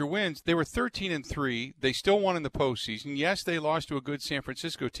signature wins, they were 13-3. They still won in the postseason. Yes, they lost to a good San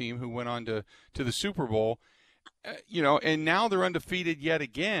Francisco team who went on to the Super Bowl. And now they're undefeated yet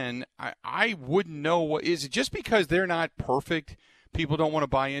again. I wouldn't know. Is it just because they're not perfect, people don't want to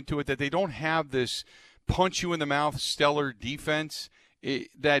buy into it, that they don't have this punch-you-in-the-mouth stellar defense,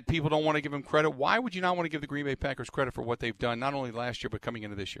 that people don't want to give them credit? Why would you not want to give the Green Bay Packers credit for what they've done, not only last year but coming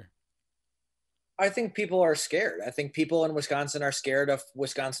into this year? I think people are scared. I think people in Wisconsin are scared of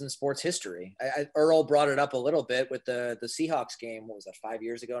Wisconsin sports history. Earl brought it up a little bit with the Seahawks game. What was that, 5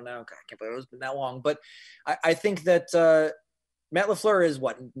 years ago now? God, I can't believe it's been that long. But I think that Matt LaFleur is,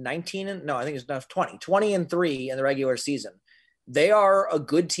 what, 20-3 in the regular season. They are a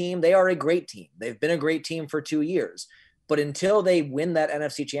good team. They are a great team. They've been a great team for 2 years. But until they win that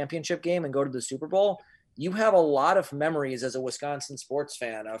NFC Championship game and go to the Super Bowl, you have a lot of memories as a Wisconsin sports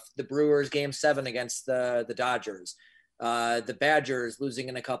fan of the Brewers Game 7 against the Dodgers, the Badgers losing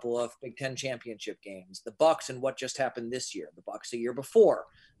in a couple of Big Ten championship games, the Bucks and what just happened this year, the Bucks a year before.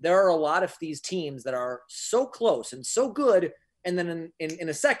 There are a lot of these teams that are so close and so good, and then in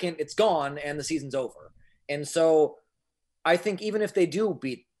a second it's gone and the season's over. And so I think even if they do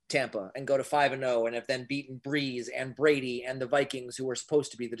beat Tampa and go to 5-0 and have then beaten Breeze and Brady and the Vikings, who were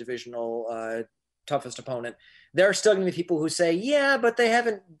supposed to be the divisional toughest opponent, there are still going to be people who say, yeah, but they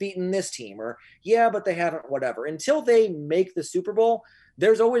haven't beaten this team, or yeah, but they haven't whatever. Until they make the Super Bowl,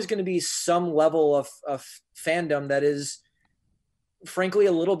 there's always going to be some level of fandom that is frankly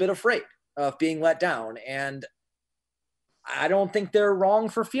a little bit afraid of being let down. And I don't think they're wrong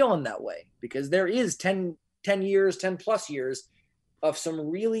for feeling that way, because there is 10 plus years of some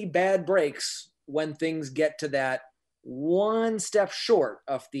really bad breaks when things get to that one step short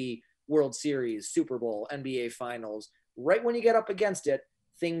of the World Series, Super Bowl, NBA Finals. Right when you get up against it,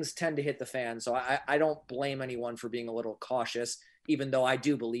 things tend to hit the fan. So I don't blame anyone for being a little cautious, even though I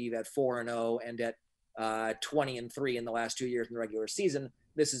do believe at 4-0 and at 20-3 in the last 2 years in the regular season,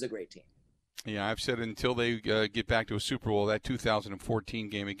 this is a great team. Yeah, I've said until they get back to a Super Bowl, that 2014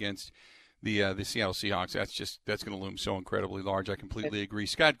 game against the Seattle Seahawks, that's going to loom so incredibly large. I completely agree.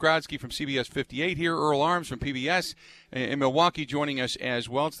 Scott Grodzki from CBS 58 here, Earl Arms from PBS in Milwaukee joining us as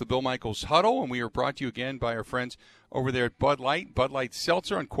well. It's the Bill Michaels Huddle, and we are brought to you again by our friends over there at Bud Light. Bud Light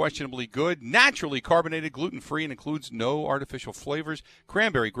Seltzer, unquestionably good, naturally carbonated, gluten-free, and includes no artificial flavors.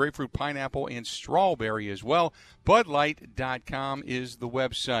 Cranberry, grapefruit, pineapple, and strawberry as well. BudLight.com is the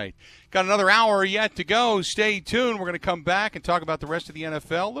website. Got another hour yet to go. Stay tuned. We're going to come back and talk about the rest of the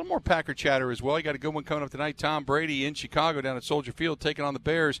NFL. A little more Packer chatter as well. You got a good one coming up tonight. Tom Brady in Chicago down at Soldier Field taking on the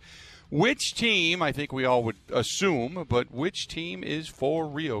Bears. Which team, I think we all would assume, but which team is for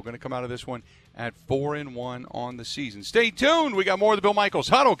real going to come out of this one at 4-1 on the season? Stay tuned. We got more of the Bill Michaels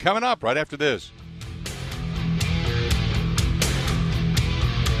Huddle coming up right after this.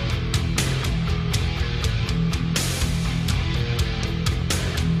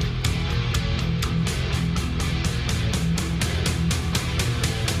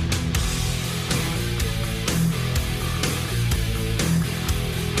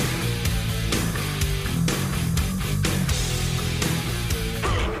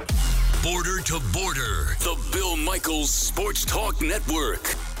 Border to Border, the Bill Michaels Sports Talk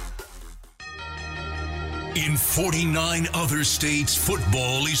Network. In 49 other states,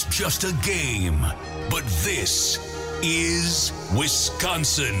 football is just a game. But this is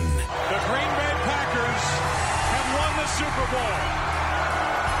Wisconsin. The Green Bay Packers have won the Super Bowl.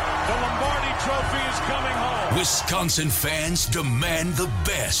 The Lombardi Trophy is coming home. Wisconsin fans demand the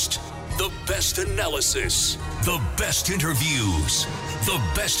best analysis, the best interviews, the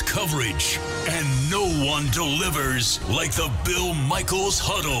best coverage, and no one delivers like the Bill Michaels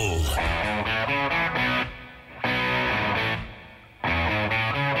Huddle.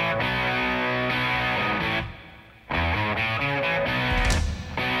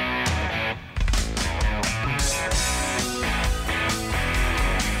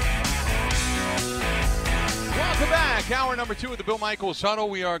 Hour number 2 of the Bill Michaels Huddle.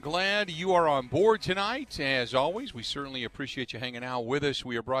 We are glad you are on board tonight. As always, we certainly appreciate you hanging out with us.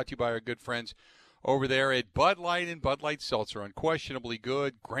 We are brought to you by our good friends over there at Bud Light and Bud Light Seltzer. Unquestionably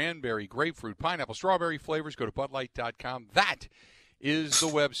good. Cranberry, grapefruit, pineapple, strawberry flavors. Go to BudLight.com. That is the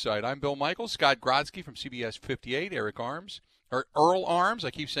website. I'm Bill Michaels. Scott Grodzki from CBS 58. Earl Arms.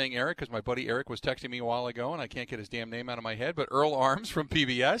 I keep saying Eric because my buddy Eric was texting me a while ago, and I can't get his damn name out of my head. But Earl Arms from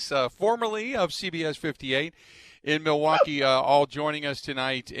PBS, formerly of CBS 58. In Milwaukee, all joining us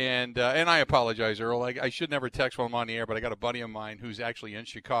tonight, and I apologize, Earl. I should never text while I'm on the air, but I got a buddy of mine who's actually in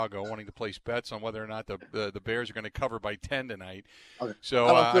Chicago wanting to place bets on whether or not the Bears are going to cover by 10 tonight. Okay. So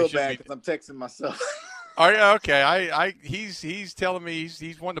I don't feel bad because I'm texting myself. Okay. He's telling me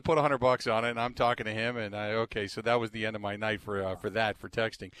he's wanting to put $100 on it, and I'm talking to him, and so that was the end of my night for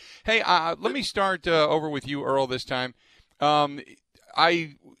texting. Hey, let me start over with you, Earl, this time.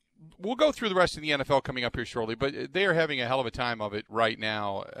 We'll go through the rest of the NFL coming up here shortly, but they are having a hell of a time of it right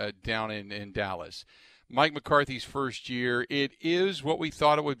now down in Dallas. Mike McCarthy's first year. It is what we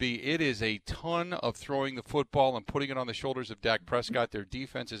thought it would be. It is a ton of throwing the football and putting it on the shoulders of Dak Prescott. Their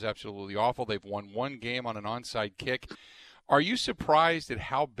defense is absolutely awful. They've won one game on an onside kick. Are you surprised at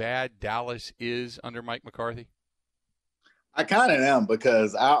how bad Dallas is under Mike McCarthy? I kind of am,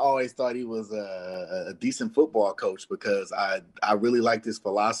 because I always thought he was a decent football coach, because I really liked his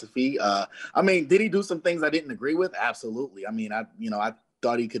philosophy. I mean, did he do some things I didn't agree with? Absolutely. I mean, I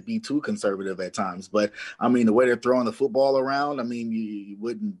thought he could be too conservative at times, but I mean, the way they're throwing the football around, I mean, you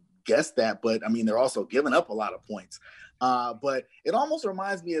wouldn't guess that, but I mean, they're also giving up a lot of points. But it almost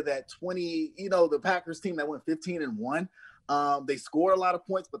reminds me of that the Packers team that went 15-1. They scored a lot of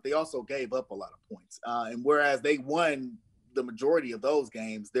points, but they also gave up a lot of points. And whereas they won the majority of those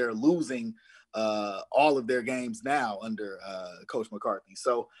games, they're losing all of their games now under Coach McCarthy.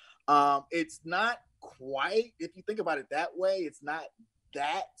 So it's not quite, if you think about it that way, it's not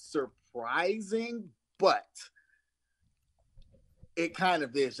that surprising, but it kind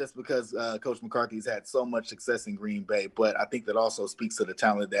of is, just because Coach McCarthy's had so much success in Green Bay. But I think that also speaks to the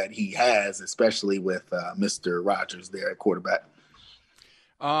talent that he has, especially with Mr. Rodgers there at quarterback.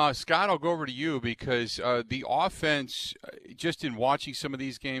 Scott, I'll go over to you, because the offense, just in watching some of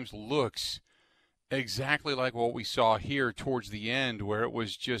these games, looks exactly like what we saw here towards the end, where it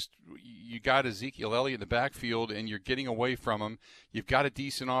was just you got Ezekiel Elliott in the backfield and you're getting away from him. You've got a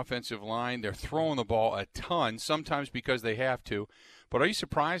decent offensive line. They're throwing the ball a ton, sometimes because they have to. But are you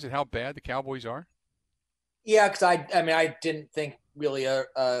surprised at how bad the Cowboys are? Yeah, because I didn't think really a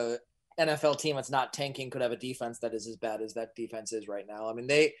NFL team that's not tanking could have a defense that is as bad as that defense is right now. I mean,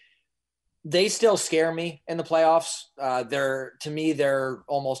 they still scare me in the playoffs. To me, they're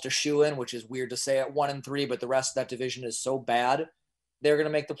almost a shoo-in, which is weird to say at 1-3, but the rest of that division is so bad. They're going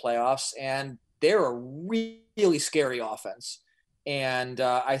to make the playoffs, and they're a really scary offense. And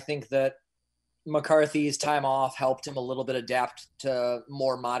I think that McCarthy's time off helped him a little bit adapt to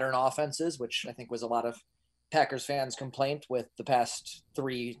more modern offenses, which I think was a lot of Packers fans' complaint with the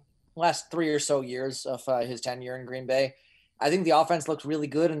last three or so years of his tenure in Green Bay. I think the offense looks really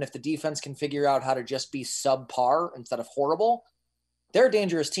good, and if the defense can figure out how to just be subpar instead of horrible, they're a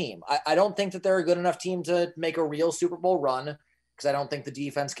dangerous team. I don't think that they're a good enough team to make a real Super Bowl run, because I don't think the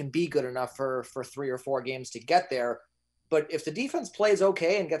defense can be good enough for 3 or 4 games to get there. But if the defense plays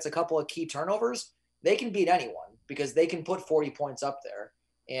okay and gets a couple of key turnovers, they can beat anyone, because they can put 40 points up there.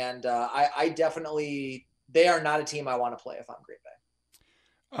 And they are not a team I want to play if I'm Green Bay.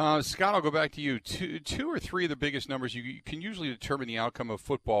 Scott, I'll go back to you. Two or three of the biggest numbers you can usually determine the outcome of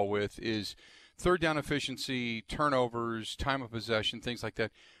football with is third down efficiency, turnovers, time of possession, things like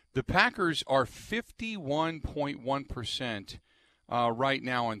that. The Packers are 51.1% right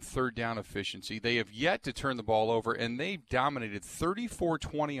now in third down efficiency. They have yet to turn the ball over, and they've dominated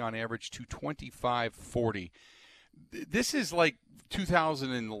 34-20 on average to 25-40. This is like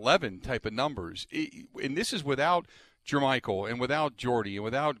 2011 type of numbers, and this is without Jermichael and without Jordy and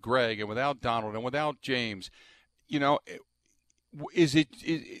without Greg and without Donald and without James.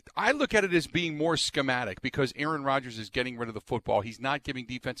 I look at it as being more schematic, because Aaron Rodgers is getting rid of the football. He's not giving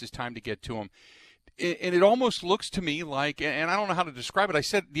defenses time to get to him. And it almost looks to me like, and I don't know how to describe it, I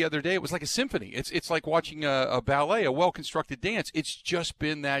said the other day it was like a symphony. It's like watching a ballet, a well-constructed dance. It's just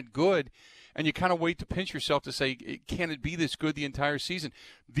been that good. And you kind of wait to pinch yourself to say, can it be this good the entire season?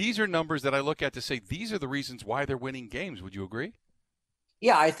 These are numbers that I look at to say these are the reasons why they're winning games. Would you agree?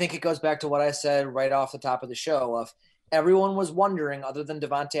 Yeah, I think it goes back to what I said right off the top of the show of everyone was wondering, other than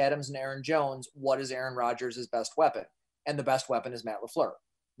Devontae Adams and Aaron Jones, what is Aaron Rodgers' best weapon? And the best weapon is Matt LaFleur.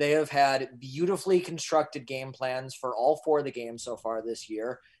 They have had beautifully constructed game plans for all 4 of the games so far this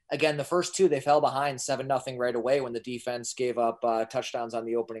year. Again, the first 2, they fell behind 7-0 right away when the defense gave up touchdowns on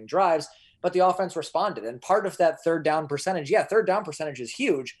the opening drives, but the offense responded. And part of that third down percentage, third down percentage is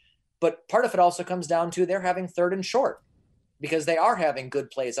huge, but part of it also comes down to they're having third and short, because they are having good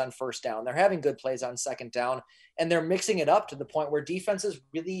plays on first down. They're having good plays on second down, and they're mixing it up to the point where defenses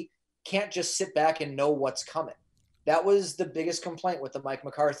really can't just sit back and know what's coming. That was the biggest complaint with the Mike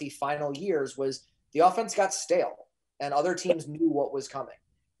McCarthy final years, was the offense got stale and other teams knew what was coming.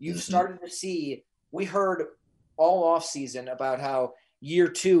 You've started to see, we heard all offseason about how year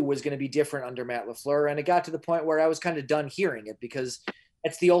 2 was going to be different under Matt LaFleur. And it got to the point where I was kind of done hearing it, because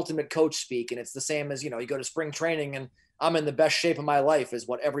it's the ultimate coach speak. And it's the same as, you go to spring training and I'm in the best shape of my life, is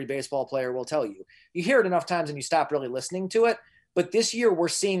what every baseball player will tell you. You hear it enough times and you stop really listening to it. But this year we're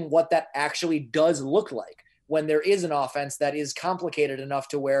seeing what that actually does look like when there is an offense that is complicated enough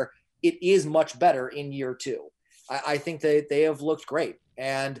to where it is much better in year 2. I think they have looked great.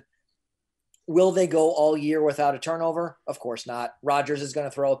 And Will they go all year without a turnover? Of course not. Rodgers is going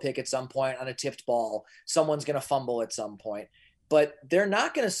to throw a pick at some point on a tipped ball. Someone's going to fumble at some point. But they're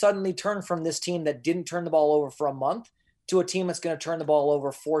not going to suddenly turn from this team that didn't turn the ball over for a month to a team that's going to turn the ball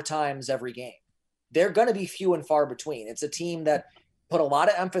over 4 times every game. They're going to be few and far between. It's a team that put a lot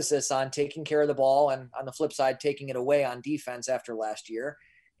of emphasis on taking care of the ball and, on the flip side, taking it away on defense after last year.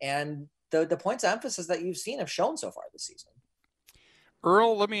 And the points of emphasis that you've seen have shown so far this season.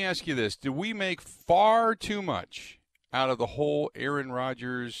 Earl, let me ask you this. Do we make far too much out of the whole Aaron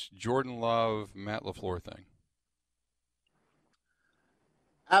Rodgers, Jordan Love, Matt LaFleur thing?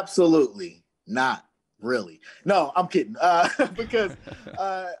 Absolutely not, really. No, I'm kidding. Because,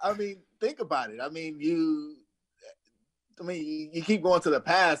 I mean, think about it. I mean, you keep going to the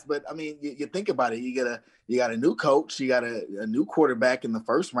past, but, I mean, you think about it. You got a new coach. You got a new quarterback in the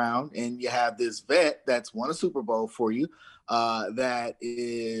first round, and you have this vet that's won a Super Bowl for you. That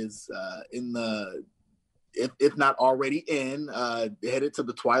is in the, if not already headed to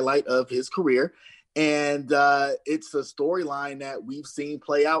the twilight of his career. And it's a storyline that we've seen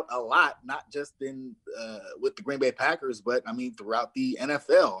play out a lot, not just with the Green Bay Packers, but, I mean, throughout the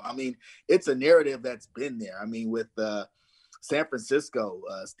NFL. I mean, it's a narrative that's been there. I mean, with San Francisco,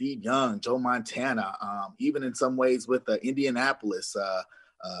 Steve Young, Joe Montana, even in some ways with Indianapolis,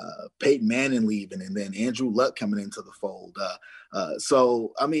 Peyton Manning leaving, and then Andrew Luck coming into the fold.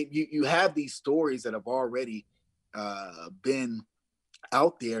 So, I mean, you have these stories that have already been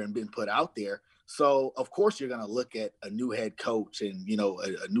out there and been put out there. So, of course, you're going to look at a new head coach and,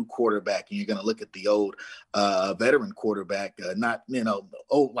 a new quarterback, and you're going to look at the old veteran quarterback, not,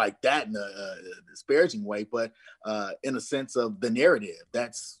 old like that in a disparaging way, but in a sense of the narrative.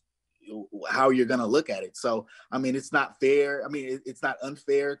 That's how you're going to look at it. So, I mean, it's not fair. I mean, it's not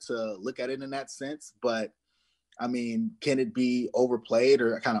unfair to look at it in that sense, but I mean, can it be overplayed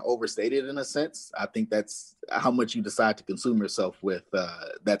or kind of overstated in a sense? I think that's how much you decide to consume yourself with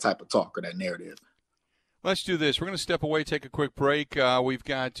that type of talk or that narrative. Let's do this. We're going to step away, take a quick break. We've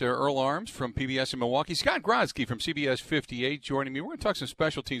got Earl Arms from PBS in Milwaukee, Scott Grodzki from CBS 58 joining me. We're going to talk some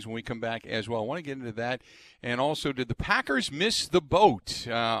special teams when we come back as well. I want to get into that. And also, did the Packers miss the boat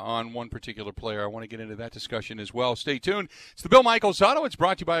on one particular player? I want to get into that discussion as well. Stay tuned. It's the Bill Michaels Auto. It's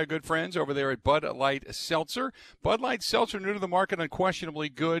brought to you by our good friends over there at Bud Light Seltzer. Bud Light Seltzer, new to the market, unquestionably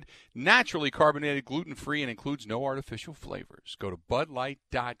good, naturally carbonated, gluten-free, and includes no artificial flavors. Go to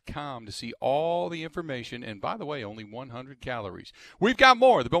budlight.com to see all the information. And by the way, only 100 calories. We've got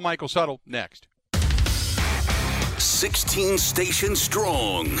more. The Bill Michaels Huddle next. 16 stations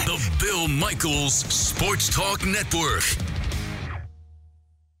strong. The Bill Michaels Sports Talk Network.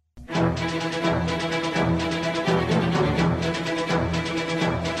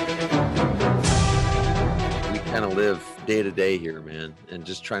 Kind of live day to day here, man, and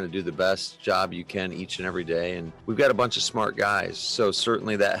just trying to do the best job you can each and every day. And we've got a bunch of smart guys, so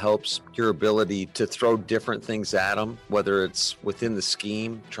certainly that helps your ability to throw different things at them, whether it's within the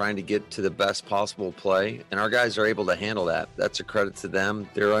scheme, trying to get to the best possible play. And our guys are able to handle that. That's a credit to them,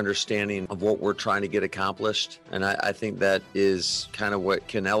 their understanding of what we're trying to get accomplished. And I think that is kind of what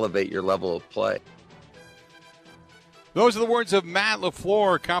can elevate your level of play. Those are the words of Matt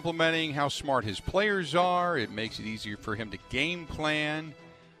LaFleur complimenting how smart his players are. It makes it easier for him to game plan.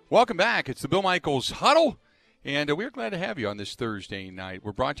 Welcome back. It's the Bill Michaels Huddle, and we're glad to have you on this Thursday night.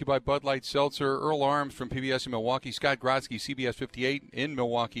 We're brought to you by Bud Light Seltzer, Earl Arms from PBS in Milwaukee, Scott Grodzki, CBS 58 in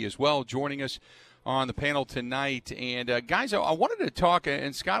Milwaukee as well, joining us on the panel tonight. And, guys, I wanted to talk,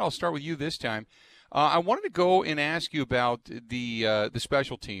 and Scott, I'll start with you this time. I wanted to go and ask you about the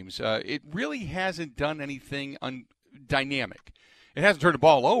special teams. It really hasn't done anything dynamic. It hasn't turned the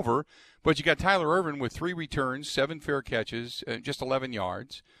ball over, but you got Tyler Ervin with 3 returns, 7 fair catches, just 11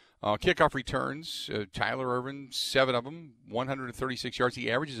 yards. Kickoff returns, Tyler Ervin, 7 of them, 136 yards. He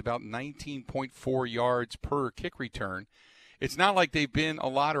averages about 19.4 yards per kick return. It's not like they've been a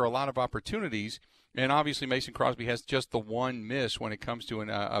lot of opportunities, and obviously Mason Crosby has just the one miss when it comes to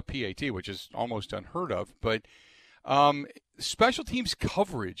a PAT, which is almost unheard of. But special teams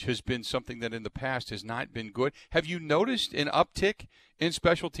coverage has been something that in the past has not been good. Have you noticed an uptick in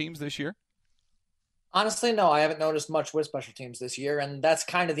special teams this year? Honestly, no, I haven't noticed much with special teams this year, and that's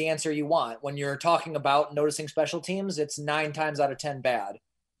kind of the answer you want. When you're talking about noticing special teams, it's 9 times out of 10 bad.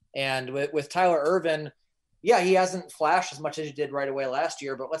 And with Tyler Ervin, yeah, he hasn't flashed as much as he did right away last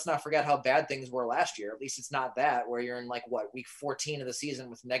year, but let's not forget how bad things were last year. At least it's not that, where you're in week 14 of the season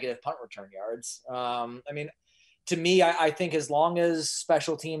with negative punt return yards. To me, I think as long as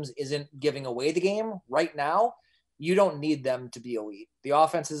special teams isn't giving away the game right now, you don't need them to be elite. The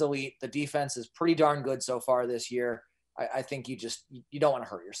offense is elite. The defense is pretty darn good so far this year. I think you don't want to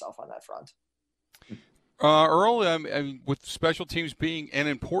hurt yourself on that front. Earl, with special teams being an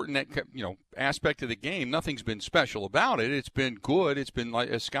important aspect of the game, nothing's been special about it. It's been good. It's been, like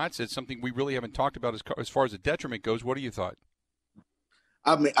as Scott said, something we really haven't talked about as far as the detriment goes. What do you thought?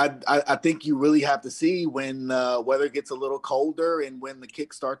 I mean, I think you really have to see when weather gets a little colder and when the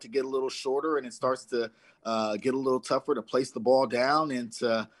kicks start to get a little shorter and it starts to get a little tougher to place the ball down and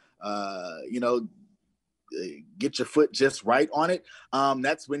to get your foot just right on it.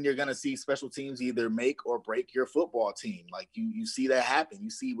 That's when you're going to see special teams either make or break your football team. Like you see that happen. You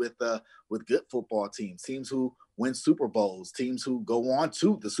see with good football teams who win Super Bowls, teams who go on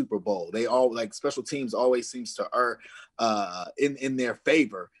to the Super Bowl. They all, like, special teams always seems to err in their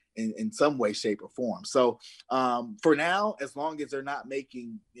favor in some way, shape, or form. So for now, as long as they're not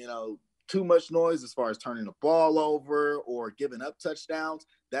making, too much noise as far as turning the ball over or giving up touchdowns,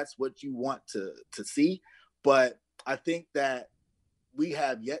 that's what you want to see. But I think that we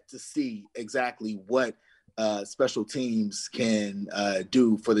have yet to see exactly what special teams can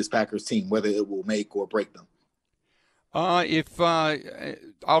do for this Packers team, whether it will make or break them.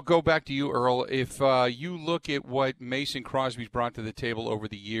 I'll go back to you, Earl. If you look at what Mason Crosby's brought to the table over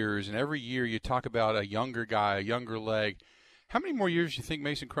the years, and every year you talk about a younger guy, a younger leg, how many more years do you think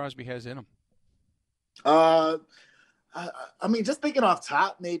Mason Crosby has in him? I mean, just thinking off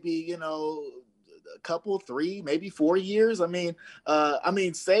top, maybe, a couple, 3, maybe 4 years. I mean,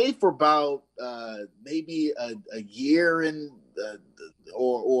 say for about maybe a year and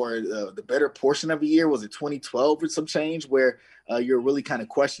or the better portion of a year. Was it 2012 or some change where you're really kind of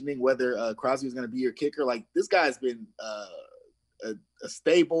questioning whether Crosby is going to be your kicker? Like, this guy's been a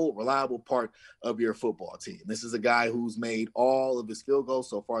stable, reliable part of your football team. This is a guy who's made all of his field goals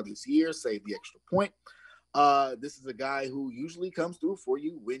so far this year, save the extra point. This is a guy who usually comes through for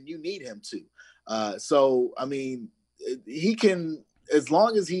you when you need him to. So, I mean, he can, as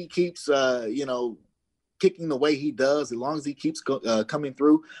long as he keeps, kicking the way he does, as long as he keeps coming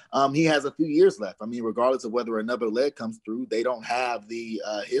through, he has a few years left. I mean, regardless of whether another leg comes through, they don't have the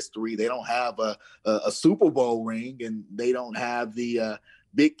history. They don't have a Super Bowl ring, and they don't have the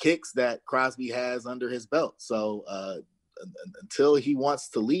big kicks that Crosby has under his belt. So until he wants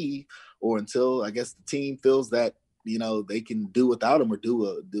to leave, or until, I guess, the team feels that, they can do without him or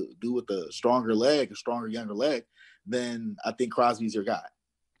do with a stronger leg, a stronger, younger leg, then I think Crosby's your guy.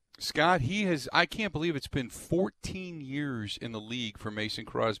 Scott, I can't believe it's been 14 years in the league for Mason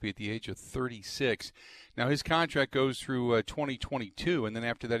Crosby at the age of 36. Now, his contract goes through 2022, and then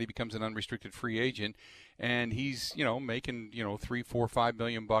after that he becomes an unrestricted free agent, and he's, making, $3, $4, $5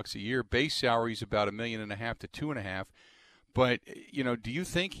 million a year. Base salary is about $1.5 million to $2.5 million. But, do you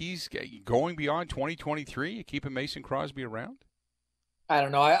think he's going beyond 2023, keeping Mason Crosby around? I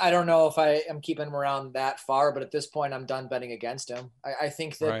don't know. I don't know if I am keeping him around that far, but at this point, I'm done betting against him. I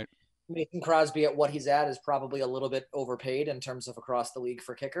think that Mason Crosby at what he's at is probably a little bit overpaid in terms of across the league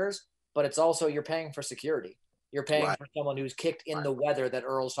for kickers, but it's also, you're paying for security. You're paying for someone who's kicked in the weather that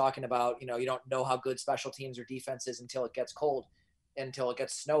Earl's talking about. You don't know how good special teams or defense is until it gets cold, until it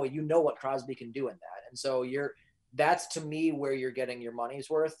gets snowy. You know what Crosby can do in that. And so that's, to me, where you're getting your money's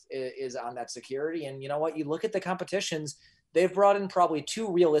worth is on that security. And you know what? You look at the competitions. They've brought in probably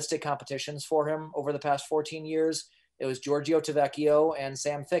 2 realistic competitions for him over the past 14 years. It was Giorgio Tavecchio and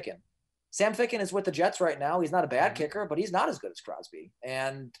Sam Ficken. Sam Ficken is with the Jets right now. He's not a bad kicker, but he's not as good as Crosby.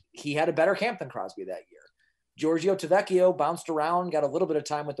 And he had a better camp than Crosby that year. Giorgio Tavecchio bounced around, got a little bit of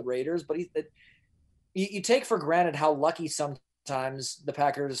time with the Raiders, but you take for granted how lucky sometimes the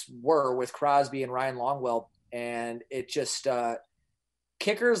Packers were with Crosby and Ryan Longwell. And it just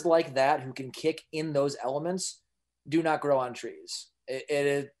kickers like that who can kick in those elements do not grow on trees.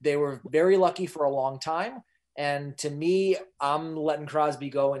 They were very lucky for a long time. And to me, I'm letting Crosby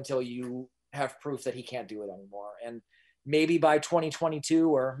go until you have proof that he can't do it anymore. And maybe by 2022,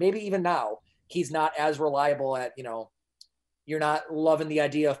 or maybe even now, he's not as reliable at, you're not loving the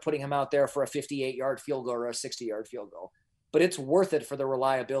idea of putting him out there for a 58-yard field goal or a 60-yard field goal. But it's worth it for the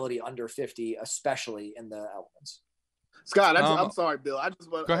reliability under 50, especially in the elements. Scott, I'm sorry, Bill. I just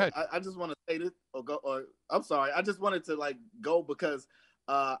want. Go ahead. I just want to say this, I'm sorry. I just wanted to go because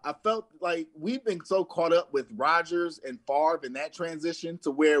I felt like we've been so caught up with Rodgers and Favre in that transition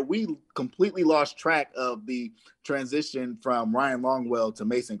to where we completely lost track of the transition from Ryan Longwell to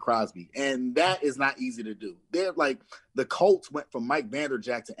Mason Crosby, and that is not easy to do. They're the Colts went from Mike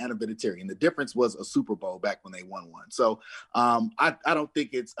Vanderjagt to Anna Vinatieri, and the difference was a Super Bowl back when they won one. So I don't think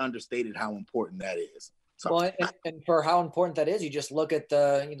it's understated how important that is. So, well, and for how important that is, you just look at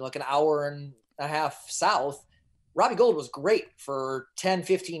an hour and a half south. Robbie Gould was great for 10,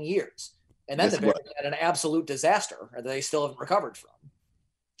 15 years. And then the Bears had an absolute disaster that they still haven't recovered from.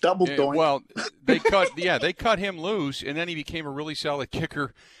 Double doink. Well, they cut him loose, and then he became a really solid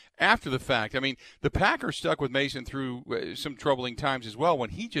kicker after the fact. I mean, the Packers stuck with Mason through some troubling times as well when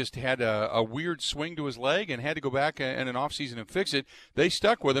he just had a weird swing to his leg and had to go back in an offseason and fix it. They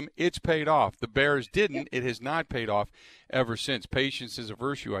stuck with him. It's paid off. The Bears didn't. It has not paid off ever since. Patience is a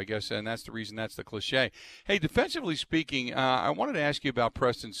virtue, I guess, and that's the reason, that's the cliche. Hey, defensively speaking, I wanted to ask you about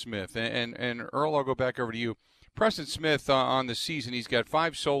Preston Smith. And Earl, I'll go back over to you. Preston Smith on the season, he's got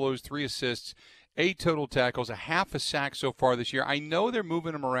 5 solos, 3 assists, 8 total tackles, a half a sack so far this year. I know they're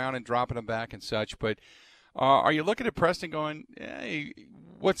moving him around and dropping him back and such, but are you looking at Preston going, hey,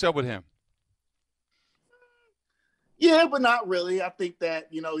 what's up with him? Yeah, but not really. I think that,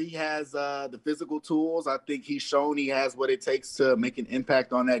 he has the physical tools. I think he's shown he has what it takes to make an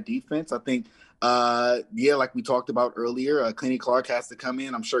impact on that defense. I think, like we talked about earlier, Kenny Clark has to come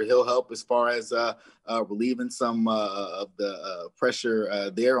in. I'm sure he'll help as far as relieving some of the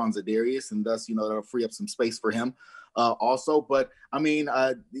pressure there on Za'Darius, and thus, that'll free up some space for him also. But, I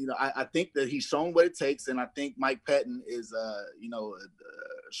think that he's shown what it takes, and I think Mike Pettin is, a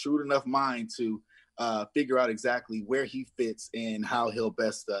shrewd enough mind to figure out exactly where he fits and how he'll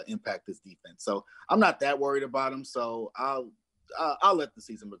best impact this defense. So I'm not that worried about him. So I'll let the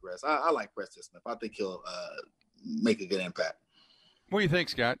season progress. I like Preston Smith. I think he'll make a good impact. What do you think,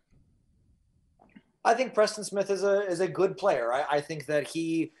 Scott? I think Preston Smith is a good player. I think that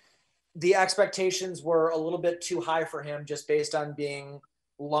the expectations were a little bit too high for him just based on being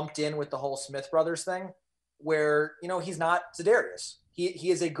lumped in with the whole Smith brothers thing, where, he's not Za'Darius.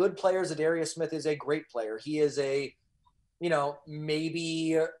 He is a good player. Za'Darius Smith is a great player. He is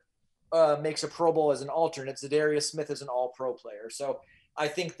maybe makes a Pro Bowl as an alternate. Za'Darius Smith is an all-pro player. So I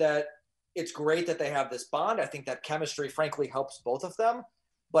think that it's great that they have this bond. I think that chemistry, frankly, helps both of them.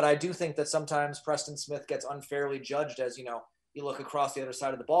 But I do think that sometimes Preston Smith gets unfairly judged as, you look across the other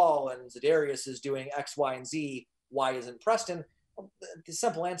side of the ball and Za'Darius is doing X, Y, and Z. Why isn't Preston? Well, the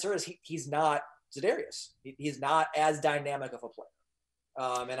simple answer is he's not Za'Darius. He's not as dynamic of a player.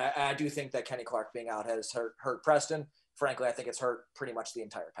 And I do think that Kenny Clark being out has hurt Preston. Frankly, I think it's hurt pretty much the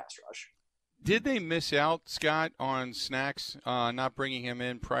entire pass rush. Did they miss out, Scott, on Snacks not bringing him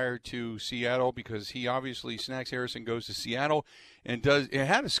in prior to Seattle? Because Snacks Harrison goes to Seattle and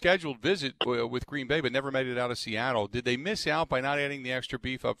had a scheduled visit with Green Bay, but never made it out of Seattle. Did they miss out by not adding the extra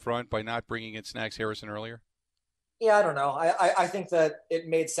beef up front, by not bringing in Snacks Harrison earlier? Yeah, I don't know. I think that it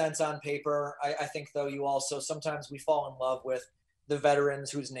made sense on paper. I think, though, sometimes we fall in love with the veterans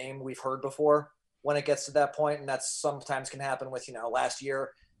whose name we've heard before when it gets to that point. And that sometimes can happen with, last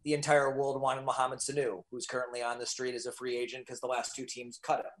year, the entire world wanted Mohamed Sanu, who's currently on the street as a free agent because the last 2 teams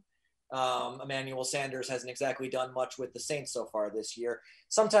cut him. Emmanuel Sanders hasn't exactly done much with the Saints so far this year.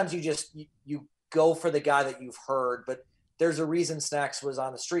 Sometimes you go for the guy that you've heard, but there's a reason Snacks was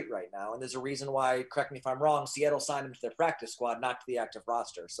on the street right now. And there's a reason why, correct me if I'm wrong, Seattle signed him to their practice squad, not to the active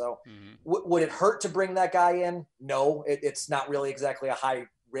roster. So would it hurt to bring that guy in? No, it's not really exactly a high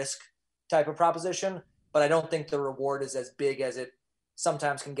risk type of proposition, but I don't think the reward is as big as it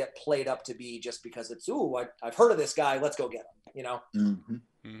sometimes can get played up to be just because it's, I've heard of this guy, let's go get him, Mm-hmm.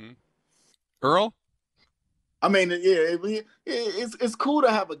 Mm-hmm. Earl? It's cool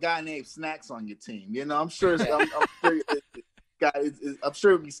to have a guy named Snacks on your team. I'm sure I'm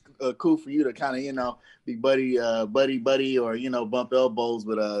sure it'd be cool for you to kind of, be buddy, or, bump elbows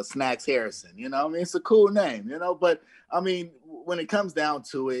with Snacks Harrison. It's a cool name, but when it comes down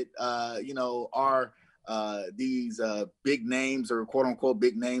to it, are these big names or quote unquote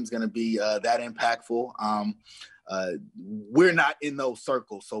big names going to be that impactful? We're not in those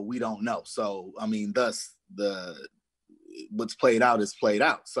circles, so we don't know. So, thus what's played out is played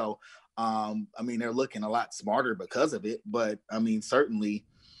out. So, they're looking a lot smarter because of it, but certainly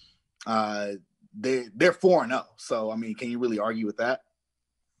they're 4-0. So, can you really argue with that?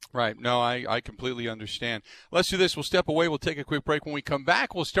 Right. No, I completely understand. Let's do this. We'll step away. We'll take a quick break. When we come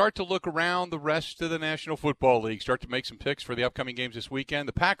back, we'll start to look around the rest of the National Football League, start to make some picks for the upcoming games this weekend.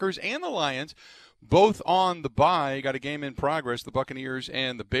 The Packers and the Lions both on the bye. Got a game in progress, the Buccaneers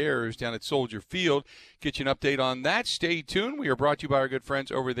and the Bears down at Soldier Field. Get you an update on that. Stay tuned. We are brought to you by our good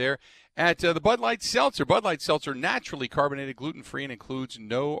friends over there at the Bud Light Seltzer. Bud Light Seltzer, naturally carbonated, gluten-free, and includes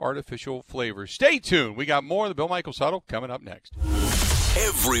no artificial flavors. Stay tuned. We got more of the Bill Michaels Huddle coming up next.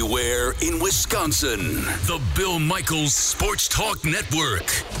 Everywhere in Wisconsin, the Bill Michaels Sports Talk Network.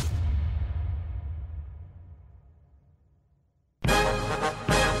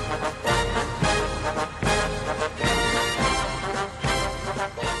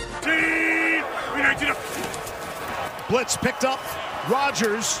 Blitz picked up.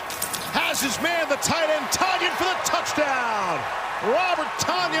 Rodgers has his man, the tight end, Tanyan for the touchdown. Robert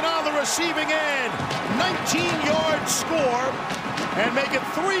Tonyan on the receiving end. 19-yard score, and make it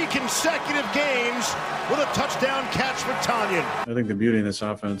 3 consecutive games with a touchdown catch for Tonyan. I think the beauty in this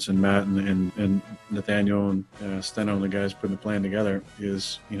offense, and Matt and Nathaniel and Steno and the guys putting the plan together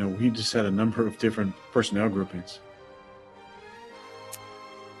is, we just had a number of different personnel groupings.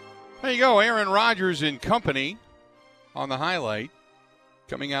 There you go, Aaron Rodgers and company on the highlight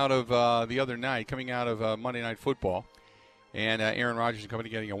coming out of the other night, coming out of Monday Night Football. And Aaron Rodgers and company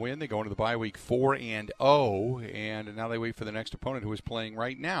getting a win. They go into the bye week 4-0, and now they wait for the next opponent who is playing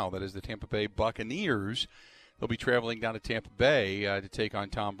right now. That is the Tampa Bay Buccaneers. They'll be traveling down to Tampa Bay to take on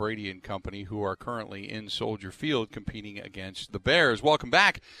Tom Brady and company, who are currently in Soldier Field competing against the Bears. Welcome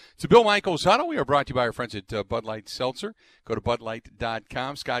back to Bill Michaels Huddle. We are brought to you by our friends at Bud Light Seltzer. Go to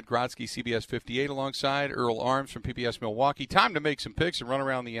budlight.com. Scott Grotsky, CBS 58, alongside Earl Arms from PBS Milwaukee. Time to make some picks and run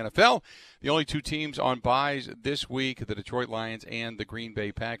around the NFL. The only 2 teams on byes this week, the Detroit Lions and the Green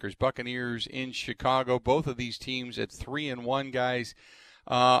Bay Packers. Buccaneers in Chicago. Both of these teams at 3-1, guys.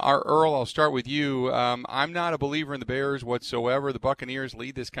 Our Earl, I'll start with you. I'm not a believer in the Bears whatsoever. The Buccaneers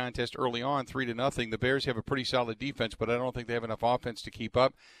lead this contest early on, 3-0. The Bears have a pretty solid defense, but I don't think they have enough offense to keep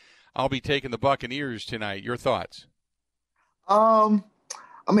up. I'll be taking the Buccaneers tonight. Your thoughts? I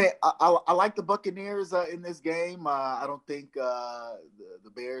like the Buccaneers in this game. I don't think the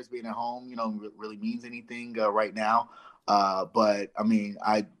Bears being at home, really means anything right now. But I mean,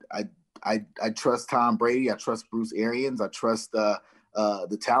 I trust Tom Brady. I trust Bruce Arians. I trust the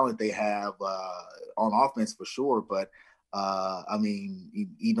talent they have on offense for sure, but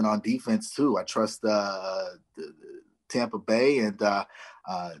even on defense too. I trust the Tampa Bay, and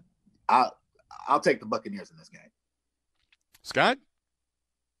I'll take the Buccaneers in this game. Scott?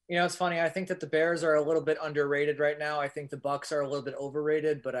 It's funny. I think that the Bears are a little bit underrated right now. I think the Bucs are a little bit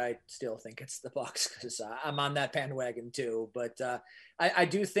overrated, but I still think it's the Bucs because I'm on that bandwagon too. But I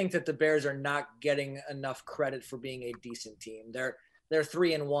do think that the Bears are not getting enough credit for being a decent team. They're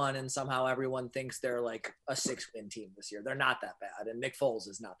 3-1, and somehow everyone thinks they're like a 6-win team this year. They're not that bad, and Nick Foles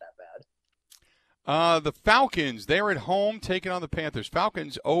is not that bad. The Falcons, they're at home taking on the Panthers.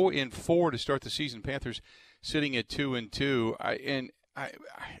 Falcons 0-4 to start the season. Panthers sitting at 2-2.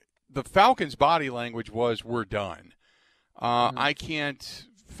 The Falcons' body language was, "We're done." I can't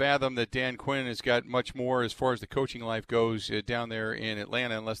fathom that Dan Quinn has got much more as far as the coaching life goes down there in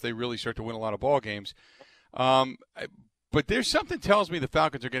Atlanta, unless they really start to win a lot of ball games. But there's something tells me the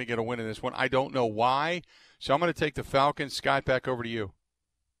Falcons are going to get a win in this one. I don't know why. So I'm going to take the Falcons. Scott, back over to you.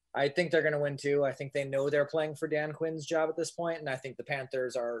 I think they're going to win too. I think they know they're playing for Dan Quinn's job at this point, and I think the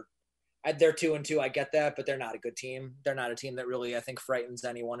Panthers are – they're 2-2. I get that, but they're not a good team. They're not a team that really, I think, frightens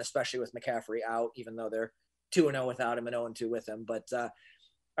anyone, especially with McCaffrey out, even though they're 2-0 without him and 0-2 with him. But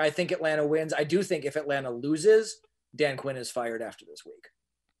I think Atlanta wins. I do think if Atlanta loses, Dan Quinn is fired after this week.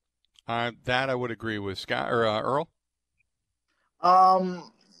 That I would agree with. Scott or Earl?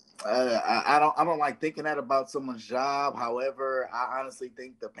 I don't like thinking that about someone's job. However, I honestly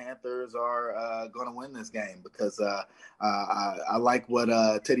think the Panthers are going to win this game because I like what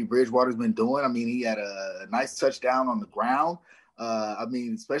Teddy Bridgewater's been doing. I mean, he had a nice touchdown on the ground.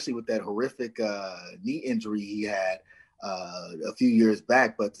 Especially with that horrific knee injury he had a few years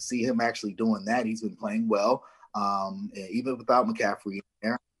back. But to see him actually doing that, he's been playing well. Even without McCaffrey,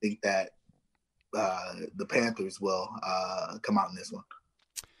 I think that the Panthers will come out in this one.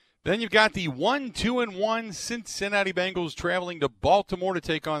 Then you've got the 1-2-1 Cincinnati Bengals traveling to Baltimore to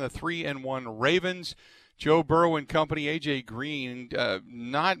take on the 3-1 Ravens. Joe Burrow and company, A.J. Green,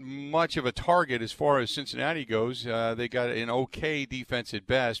 not much of a target as far as Cincinnati goes. They got an okay defense at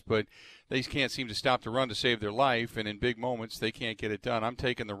best, but they can't seem to stop the run to save their life, and in big moments they can't get it done. I'm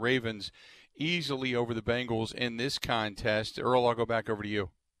taking the Ravens easily over the Bengals in this contest. Earl, I'll go back over to you.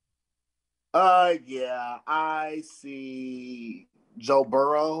 Yeah, I see Joe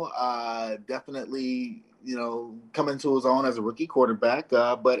Burrow definitely, coming to his own as a rookie quarterback.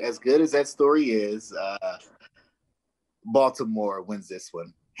 But as good as that story is, Baltimore wins this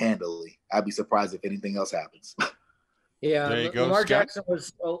one handily. I'd be surprised if anything else happens. Yeah, Lamar Jackson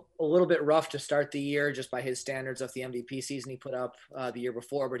was a little bit rough to start the year just by his standards of the MVP season he put up the year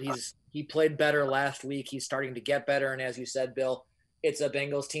before. But he played better last week. He's starting to get better. And as you said, Bill, it's a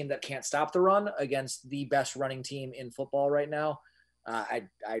Bengals team that can't stop the run against the best running team in football right now.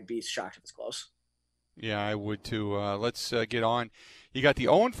 I'd be shocked if it's close. Yeah, I would too. Let's get on. You got the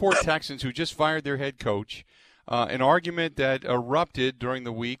 0-4 Texans who just fired their head coach. An argument that erupted during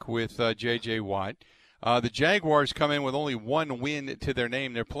the week with J.J. Watt. The Jaguars come in with only one win to their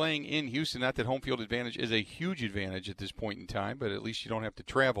name. They're playing in Houston. Not that home field advantage is a huge advantage at this point in time, but at least you don't have to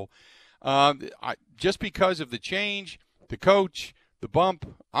travel. Just because of the change, the coach, the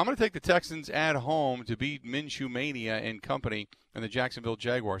bump. I'm going to take the Texans at home to beat Minshew Mania and company and the Jacksonville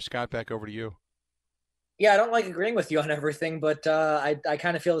Jaguars. Scott, back over to you. Yeah, I don't like agreeing with you on everything, but I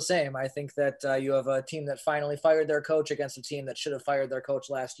kind of feel the same. I think that you have a team that finally fired their coach against a team that should have fired their coach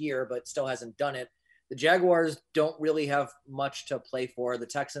last year, but still hasn't done it. The Jaguars don't really have much to play for. The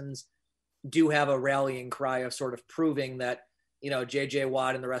Texans do have a rallying cry of sort of proving that, J.J.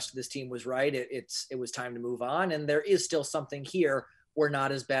 Watt and the rest of this team was right. It was time to move on, and there is still something here. We're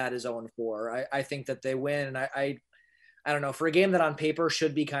not as bad as 0-4. I think that they win, and I don't know, for a game that on paper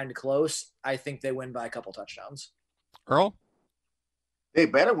should be kind of close, I think they win by a couple touchdowns. Earl? They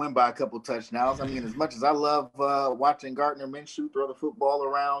better win by a couple touchdowns. I mean, as much as I love watching Gardner Minshew throw the football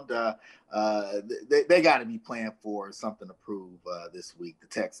around, they got to be playing for something to prove this week. The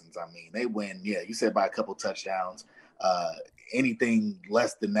Texans, I mean, they win. Yeah, you said by a couple touchdowns. Anything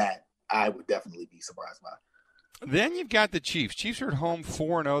less than that, I would definitely be surprised by. Then you've got the Chiefs. Chiefs are at home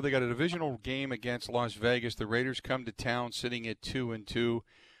 4-0. They got a divisional game against Las Vegas. The Raiders come to town sitting at 2-2.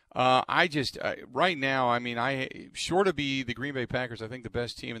 Right now, I mean, sure to be the Green Bay Packers, I think the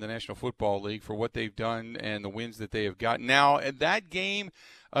best team in the National Football League for what they've done and the wins that they have gotten. Now, that game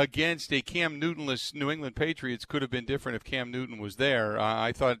against a Cam Newton-less New England Patriots could have been different if Cam Newton was there.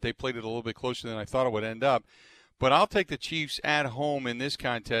 I thought they played it a little bit closer than I thought it would end up. But I'll take the Chiefs at home in this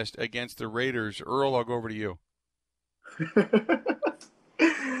contest against the Raiders. Earl, I'll go over to you.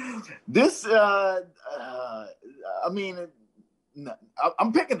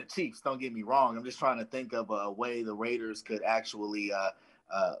 I'm picking the Chiefs. Don't get me wrong. I'm just trying to think of a way the Raiders could actually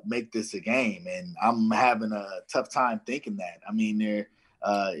make this a game, and I'm having a tough time thinking that. I mean,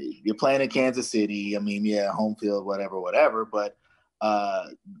 you're playing in Kansas City. I mean, yeah, home field, whatever, but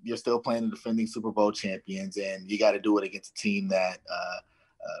you're still playing the defending Super Bowl champions, and you got to do it against a team that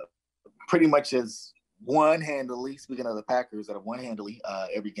pretty much has won handily. Speaking of the Packers, that have won handily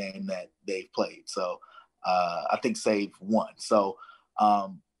every game that they've played. So I think they've won. So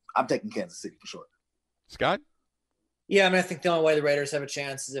I'm taking Kansas City for sure. Scott? Yeah, I mean, I think the only way the Raiders have a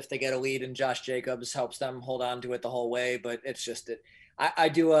chance is if they get a lead and Josh Jacobs helps them hold on to it the whole way. But it's just I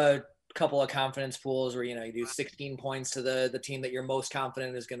do a couple of confidence pools where, you do 16 points to the team that you're most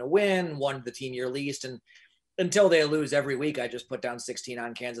confident is going to win, one to the team you're least. And until they lose every week, I just put down 16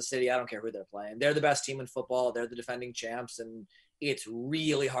 on Kansas City. I don't care who they're playing. They're the best team in football. They're the defending champs, and it's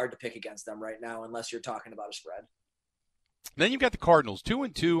really hard to pick against them right now unless you're talking about a spread. Then you've got the Cardinals,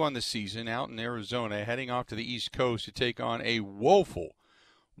 2-2 on the season out in Arizona, heading off to the East Coast to take on a woeful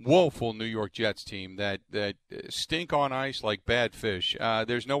New York Jets team that stink on ice like bad fish.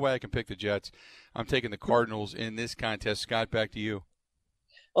 There's no way I can pick the Jets. I'm taking the Cardinals in this contest. Scott, back to you.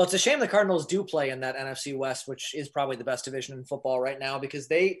 Well, it's a shame the Cardinals do play in that NFC West, which is probably the best division in football right now, because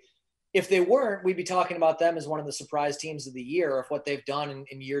if they weren't, we'd be talking about them as one of the surprise teams of the year of what they've done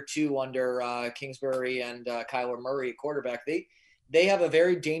in year two under Kingsbury and Kyler Murray at quarterback. They have a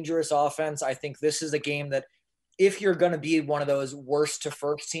very dangerous offense. I think this is a game that if you're going to be one of those worst to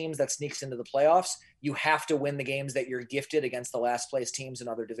first teams that sneaks into the playoffs, you have to win the games that you're gifted against the last place teams in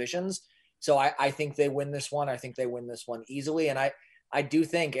other divisions. So I think they win this one. I think they win this one easily. And I do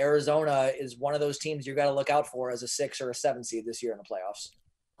think Arizona is one of those teams you got to look out for as a 6 or a 7 seed this year in the playoffs.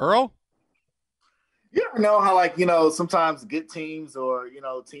 Earl? You never know how, sometimes good teams or,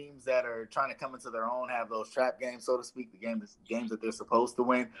 teams that are trying to come into their own have those trap games, so to speak, the games that they're supposed to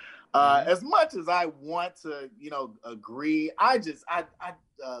win. As much as I want to, agree, the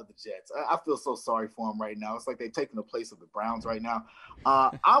Jets, I feel so sorry for them right now. It's like they've taken the place of the Browns right now.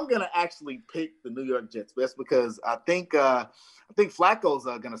 I'm going to actually pick the New York Jets just because I think Flacco's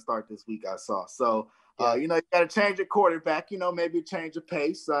going to start this week, I saw. So, you got to change your quarterback, maybe a change of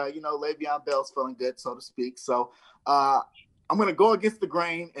pace. Le'Veon Bell's feeling good, so to speak. So I'm going to go against the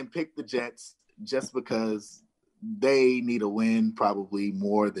grain and pick the Jets just because they need a win probably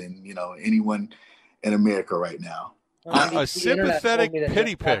more than, anyone in America right now. A sympathetic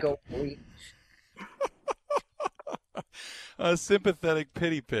pity pick. A sympathetic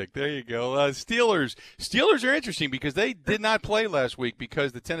pity pick. There you go. Steelers. Steelers are interesting because they did not play last week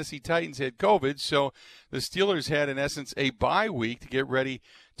because the Tennessee Titans had COVID. So the Steelers had, in essence, a bye week to get ready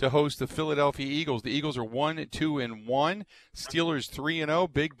to host the Philadelphia Eagles. The Eagles are 1-2-1. Steelers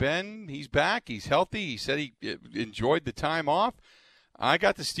 3-0. Big Ben, he's back. He's healthy. He said he enjoyed the time off. I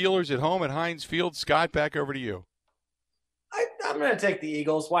got the Steelers at home at Heinz Field. Scott, back over to you. I'm going to take the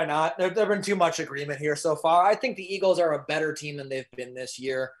Eagles. Why not? There's been too much agreement here so far. I think the Eagles are a better team than they've been this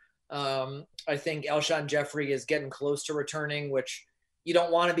year. I think Alshon Jeffrey is getting close to returning, which you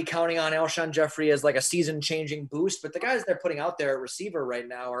don't want to be counting on Alshon Jeffrey as like a season-changing boost. But the guys they're putting out there at receiver right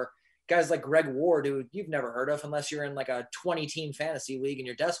now are guys like Greg Ward, who you've never heard of unless you're in like a 20-team fantasy league and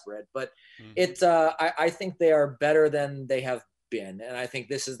you're desperate. But I think they are better than they have been. And I think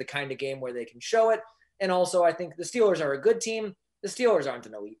this is the kind of game where they can show it. And also, I think the Steelers are a good team. The Steelers aren't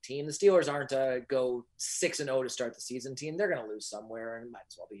an elite team. The Steelers aren't a go 6-0 to start the season team. They're going to lose somewhere and might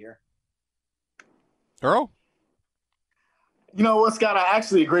as well be here. Earl? You know what, Scott? I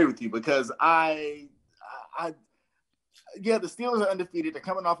actually agree with you because the Steelers are undefeated. They're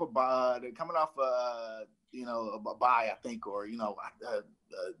coming off a bye. A bye, I think, or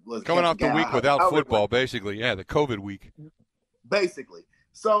coming off the week without football, basically. Yeah, the COVID week. Basically.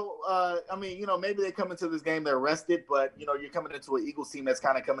 So, maybe they come into this game, they're rested, but, you're coming into an Eagles team that's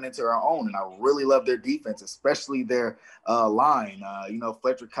kind of coming into our own. And I really love their defense, especially their line.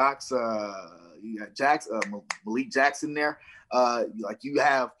 Fletcher Cox, you got Malik Jackson there. You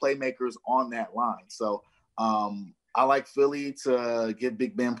have playmakers on that line. So I like Philly to give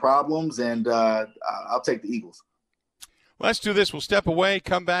Big Ben problems, and I'll take the Eagles. Let's do this. We'll step away,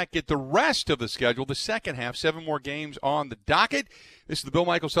 come back, get the rest of the schedule, the second half, 7 more games on the docket. This is the Bill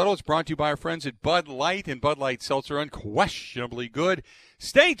Michaels Huddle. It's brought to you by our friends at Bud Light and Bud Light Seltzer, unquestionably good.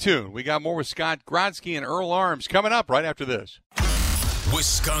 Stay tuned. We got more with Scott Grodsky and Earl Arms coming up right after this.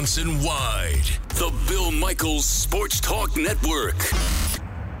 Wisconsin-wide, the Bill Michaels Sports Talk Network.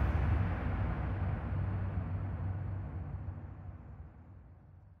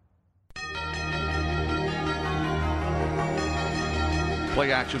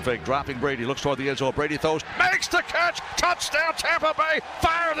 Play action fake, dropping Brady, looks toward the end zone. Brady throws, makes the catch, touchdown Tampa Bay,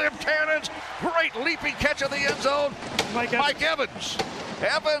 fire them cannons, great leaping catch in the end zone. Mike Evans,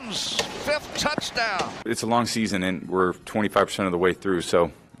 5th touchdown. It's a long season and we're 25% of the way through,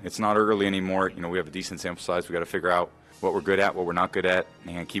 so it's not early anymore. We have a decent sample size. We got to figure out what we're good at, what we're not good at,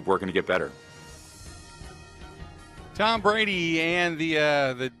 and keep working to get better. Tom Brady and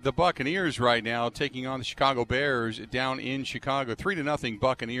the Buccaneers right now taking on the Chicago Bears down in Chicago. 3-0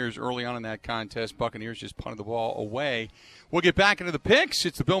 Buccaneers early on in that contest. Buccaneers just punted the ball away. We'll get back into the picks.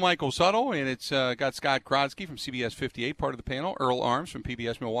 It's the Bill Michaels Huddle, and it's got Scott Grodsky from CBS 58, part of the panel. Earl Arms from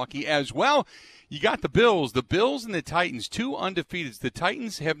PBS Milwaukee as well. You got the Bills and the Titans, 2 undefeateds. The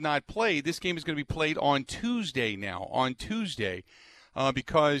Titans have not played. This game is going to be played on Tuesday now,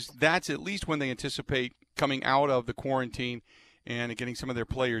 because that's at least when they anticipate coming out of the quarantine and getting some of their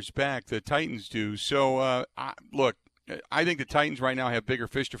players back. The Titans do. So, look, I think the Titans right now have bigger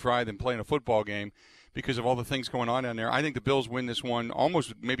fish to fry than playing a football game because of all the things going on down there. I think the Bills win this one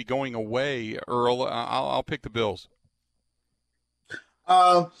almost maybe going away, Earl. I'll pick the Bills.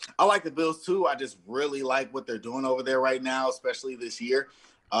 I like the Bills, too. I just really like what they're doing over there right now, especially this year.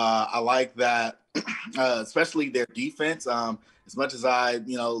 I like that, especially their defense. As much as I,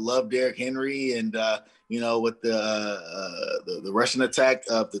 love Derrick Henry and, what the Russian attack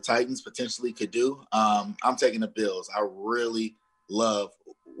of the Titans potentially could do, I'm taking the Bills. I really love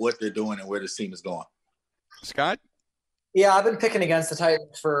what they're doing and where this team is going. Scott? Yeah, I've been picking against the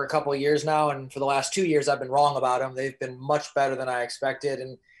Titans for a couple of years now, and for the last 2 years I've been wrong about them. They've been much better than I expected,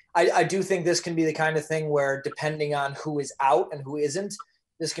 and I do think this can be the kind of thing where, depending on who is out and who isn't,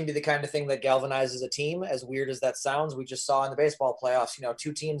 this can be the kind of thing that galvanizes a team. As weird as that sounds, we just saw in the baseball playoffs,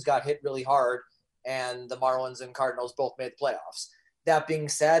 2 teams got hit really hard, and the Marlins and Cardinals both made the playoffs. That being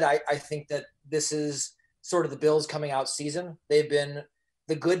said, I think that this is sort of the Bills coming out season. They've been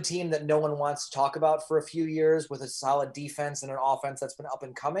the good team that no one wants to talk about for a few years, with a solid defense and an offense that's been up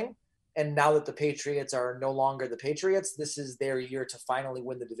and coming. And now that the Patriots are no longer the Patriots, this is their year to finally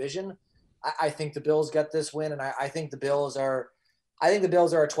win the division. I think the Bills get this win, and I think the Bills are a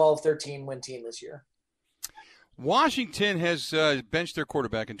 12-13 win team this year. Washington has benched their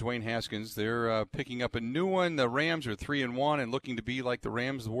quarterback in Dwayne Haskins. They're picking up a new one. The Rams are 3-1 and looking to be like the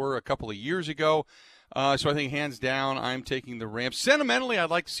Rams were a couple of years ago. So I think hands down, I'm taking the Rams. Sentimentally, I'd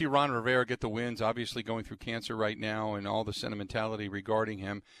like to see Ron Rivera get the wins, obviously going through cancer right now and all the sentimentality regarding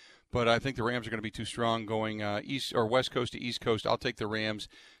him. But I think the Rams are going to be too strong going east or west coast to east coast. I'll take the Rams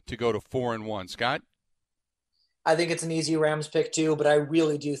to go to 4-1. Scott? I think it's an easy Rams pick too, but I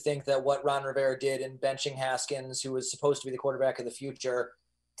really do think that what Ron Rivera did in benching Haskins, who was supposed to be the quarterback of the future,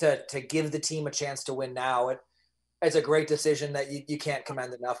 to give the team a chance to win now, it's a great decision that you can't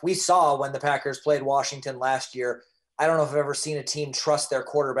commend enough. We saw when the Packers played Washington last year, I don't know if I've ever seen a team trust their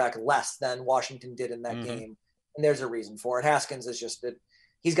quarterback less than Washington did in that game. And there's a reason for it. Haskins is just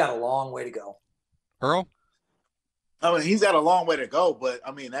he's got a long way to go. Earl? I mean, he's got a long way to go, but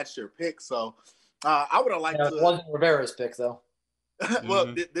I mean, that's your pick. So I would have liked to. It wasn't Rivera's pick, though.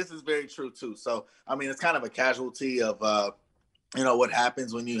 Well, this is very true, too. So, I mean, it's kind of a casualty of, what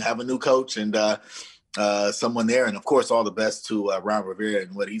happens when you have a new coach. And, someone there. And, of course, all the best to Ron Rivera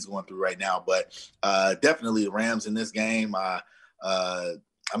and what he's going through right now. But definitely the Rams in this game.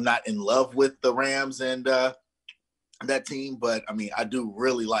 I'm not in love with the Rams and that team, but, I mean, I do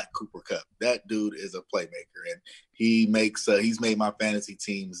really like Cooper Kupp. That dude is a playmaker, and he's made my fantasy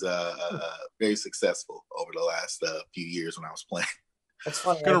teams very successful over the last few years when I was playing. That's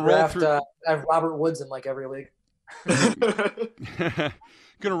funny. I have Robert Woods in like every league.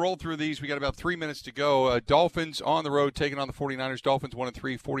 Going to roll through these. We got about 3 minutes to go. Dolphins on the road taking on the 49ers. Dolphins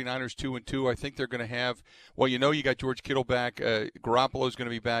 1-3, 49ers 2-2. I think they're going to have, well, you got George Kittle back. Garoppolo's going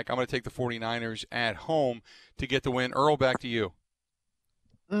to be back. I'm going to take the 49ers at home to get the win. Earl, back to you.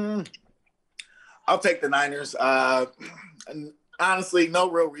 I'll take the Niners. Honestly,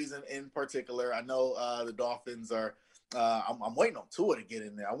 no real reason in particular. I know the Dolphins are I'm waiting on Tua to get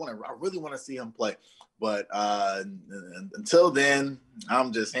in there. I really want to see him play. But until then,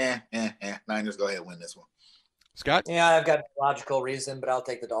 I'm just Niners go ahead and win this one. Scott? Yeah, I've got a logical reason, but I'll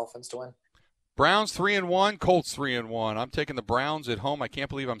take the Dolphins to win. Browns 3-1, Colts 3-1. I'm taking the Browns at home. I can't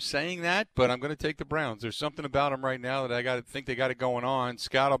believe I'm saying that, but I'm going to take the Browns. There's something about them right now that I think they got it going on.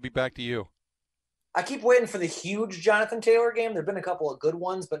 Scott, I'll be back to you. I keep waiting for the huge Jonathan Taylor game. There have been a couple of good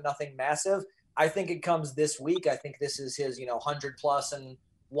ones, but nothing massive. I think it comes this week. I think this is his, 100+ and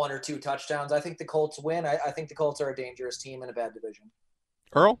 1 or 2 touchdowns. I think the Colts win. I think the Colts are a dangerous team in a bad division.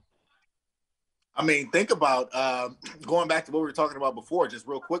 Earl? I mean, think about going back to what we were talking about before, just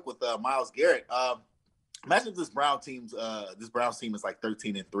real quick with Myles Garrett. Imagine if this Browns team is like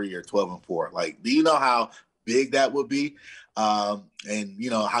 13-3 or 12-4. Like, do you know how big that would be? And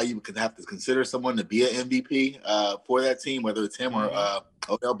how you could have to consider someone to be an MVP for that team, whether it's him or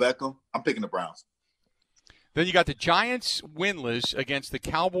Odell Beckham. I'm picking the Browns. Then you got the Giants winless against the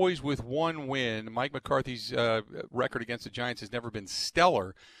Cowboys with 1 win. Mike McCarthy's record against the Giants has never been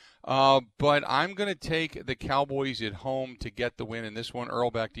stellar. But I'm going to take the Cowboys at home to get the win in this one.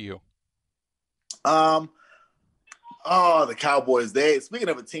 Earl, back to you. The Cowboys. Speaking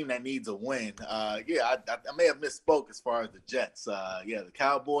of a team that needs a win, I may have misspoke as far as the Jets. The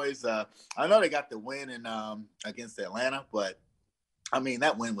Cowboys. I know they got the win in against Atlanta, but I mean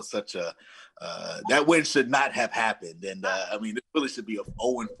that win was such a that win should not have happened, and it really should be a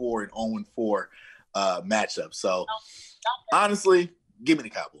 0-4 and 0-4 matchup. So honestly, give me the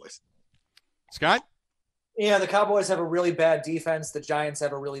Cowboys. Scott? Yeah, the Cowboys have a really bad defense. The Giants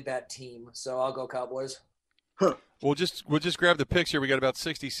have a really bad team, so I'll go Cowboys. We'll just grab the picks here. We got about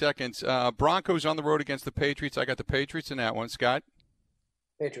 60 seconds. Broncos on the road against the Patriots. I got the Patriots in that one. Scott?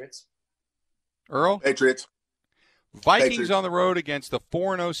 Patriots. Earl? Patriots. Vikings Patriots. on the road against the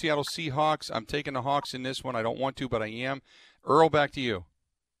 4-0 Seattle Seahawks. I'm taking the Hawks in this one. I don't want to, but I am. Earl, back to you.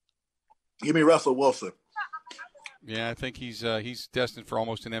 Give me Russell Wilson. Yeah, I think he's destined for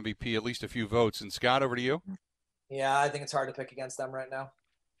almost an MVP, at least a few votes. And Scott, over to you. Yeah, I think it's hard to pick against them right now.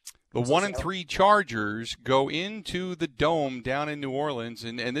 The 1-3 Chargers go into the Dome down in New Orleans,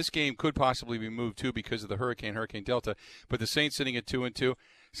 and this game could possibly be moved too because of the Hurricane Delta. But the Saints sitting at 2-2.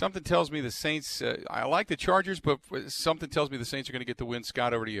 Something tells me the Saints. I like the Chargers, but something tells me the Saints are going to get the win.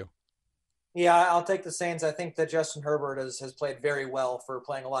 Scott, over to you. Yeah, I'll take the Saints. I think that Justin Herbert has played very well for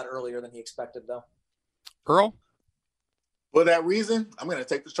playing a lot earlier than he expected, though. Earl? For that reason, I'm going to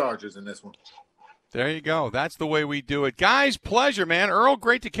take the Chargers in this one. There you go. That's the way we do it. Guys, pleasure, man. Earl,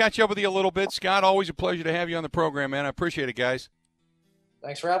 great to catch up with you a little bit. Scott, always a pleasure to have you on the program, man. I appreciate it, guys.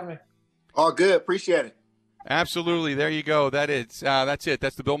 Thanks for having me. All good. Appreciate it. Absolutely. There you go. That's it.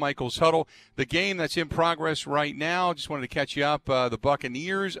 That's the Bill Michaels Huddle. The game that's in progress right now, just wanted to catch you up. The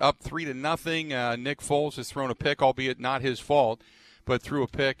Buccaneers up 3-0. Nick Foles has thrown a pick, albeit not his fault, but threw a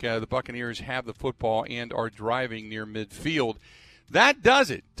pick. The Buccaneers have the football and are driving near midfield. That does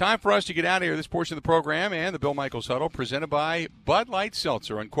it. Time for us to get out of here. This portion of the program and the Bill Michaels Huddle presented by Bud Light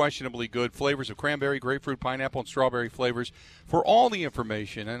Seltzer. Unquestionably good flavors of cranberry, grapefruit, pineapple, and strawberry flavors. For all the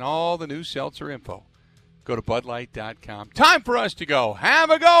information and all the new seltzer info, go to BudLight.com. Time for us to go. Have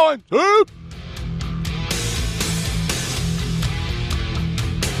a going. Oop.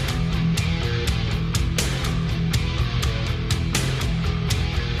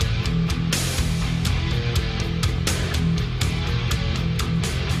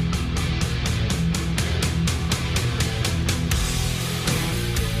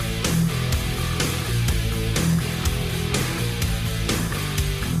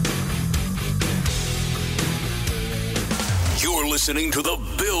 Listening to the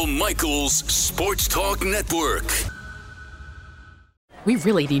Bill Michaels Sports Talk Network. We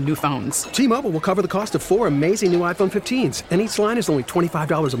really need new phones. T-Mobile will cover the cost of 4 amazing new iPhone 15s, and each line is only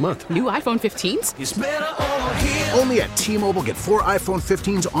 $25 a month. New iPhone 15s? It's better over here. Only at T-Mobile, get 4 iPhone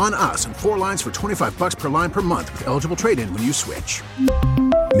 15s on us and 4 lines for $25 per line per month with eligible trade-in when you switch.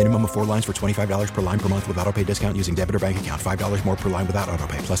 Minimum of 4 lines for $25 per line per month with autopay discount using debit or bank account. $5 more per line without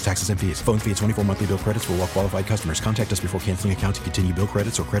autopay, plus taxes and fees. Phone fee at 24 monthly bill credits for well-qualified customers. Contact us before canceling account to continue bill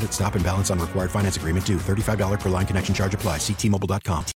credits or credit stop and balance on required finance agreement due. $35 per line connection charge applies. See T-Mobile.com.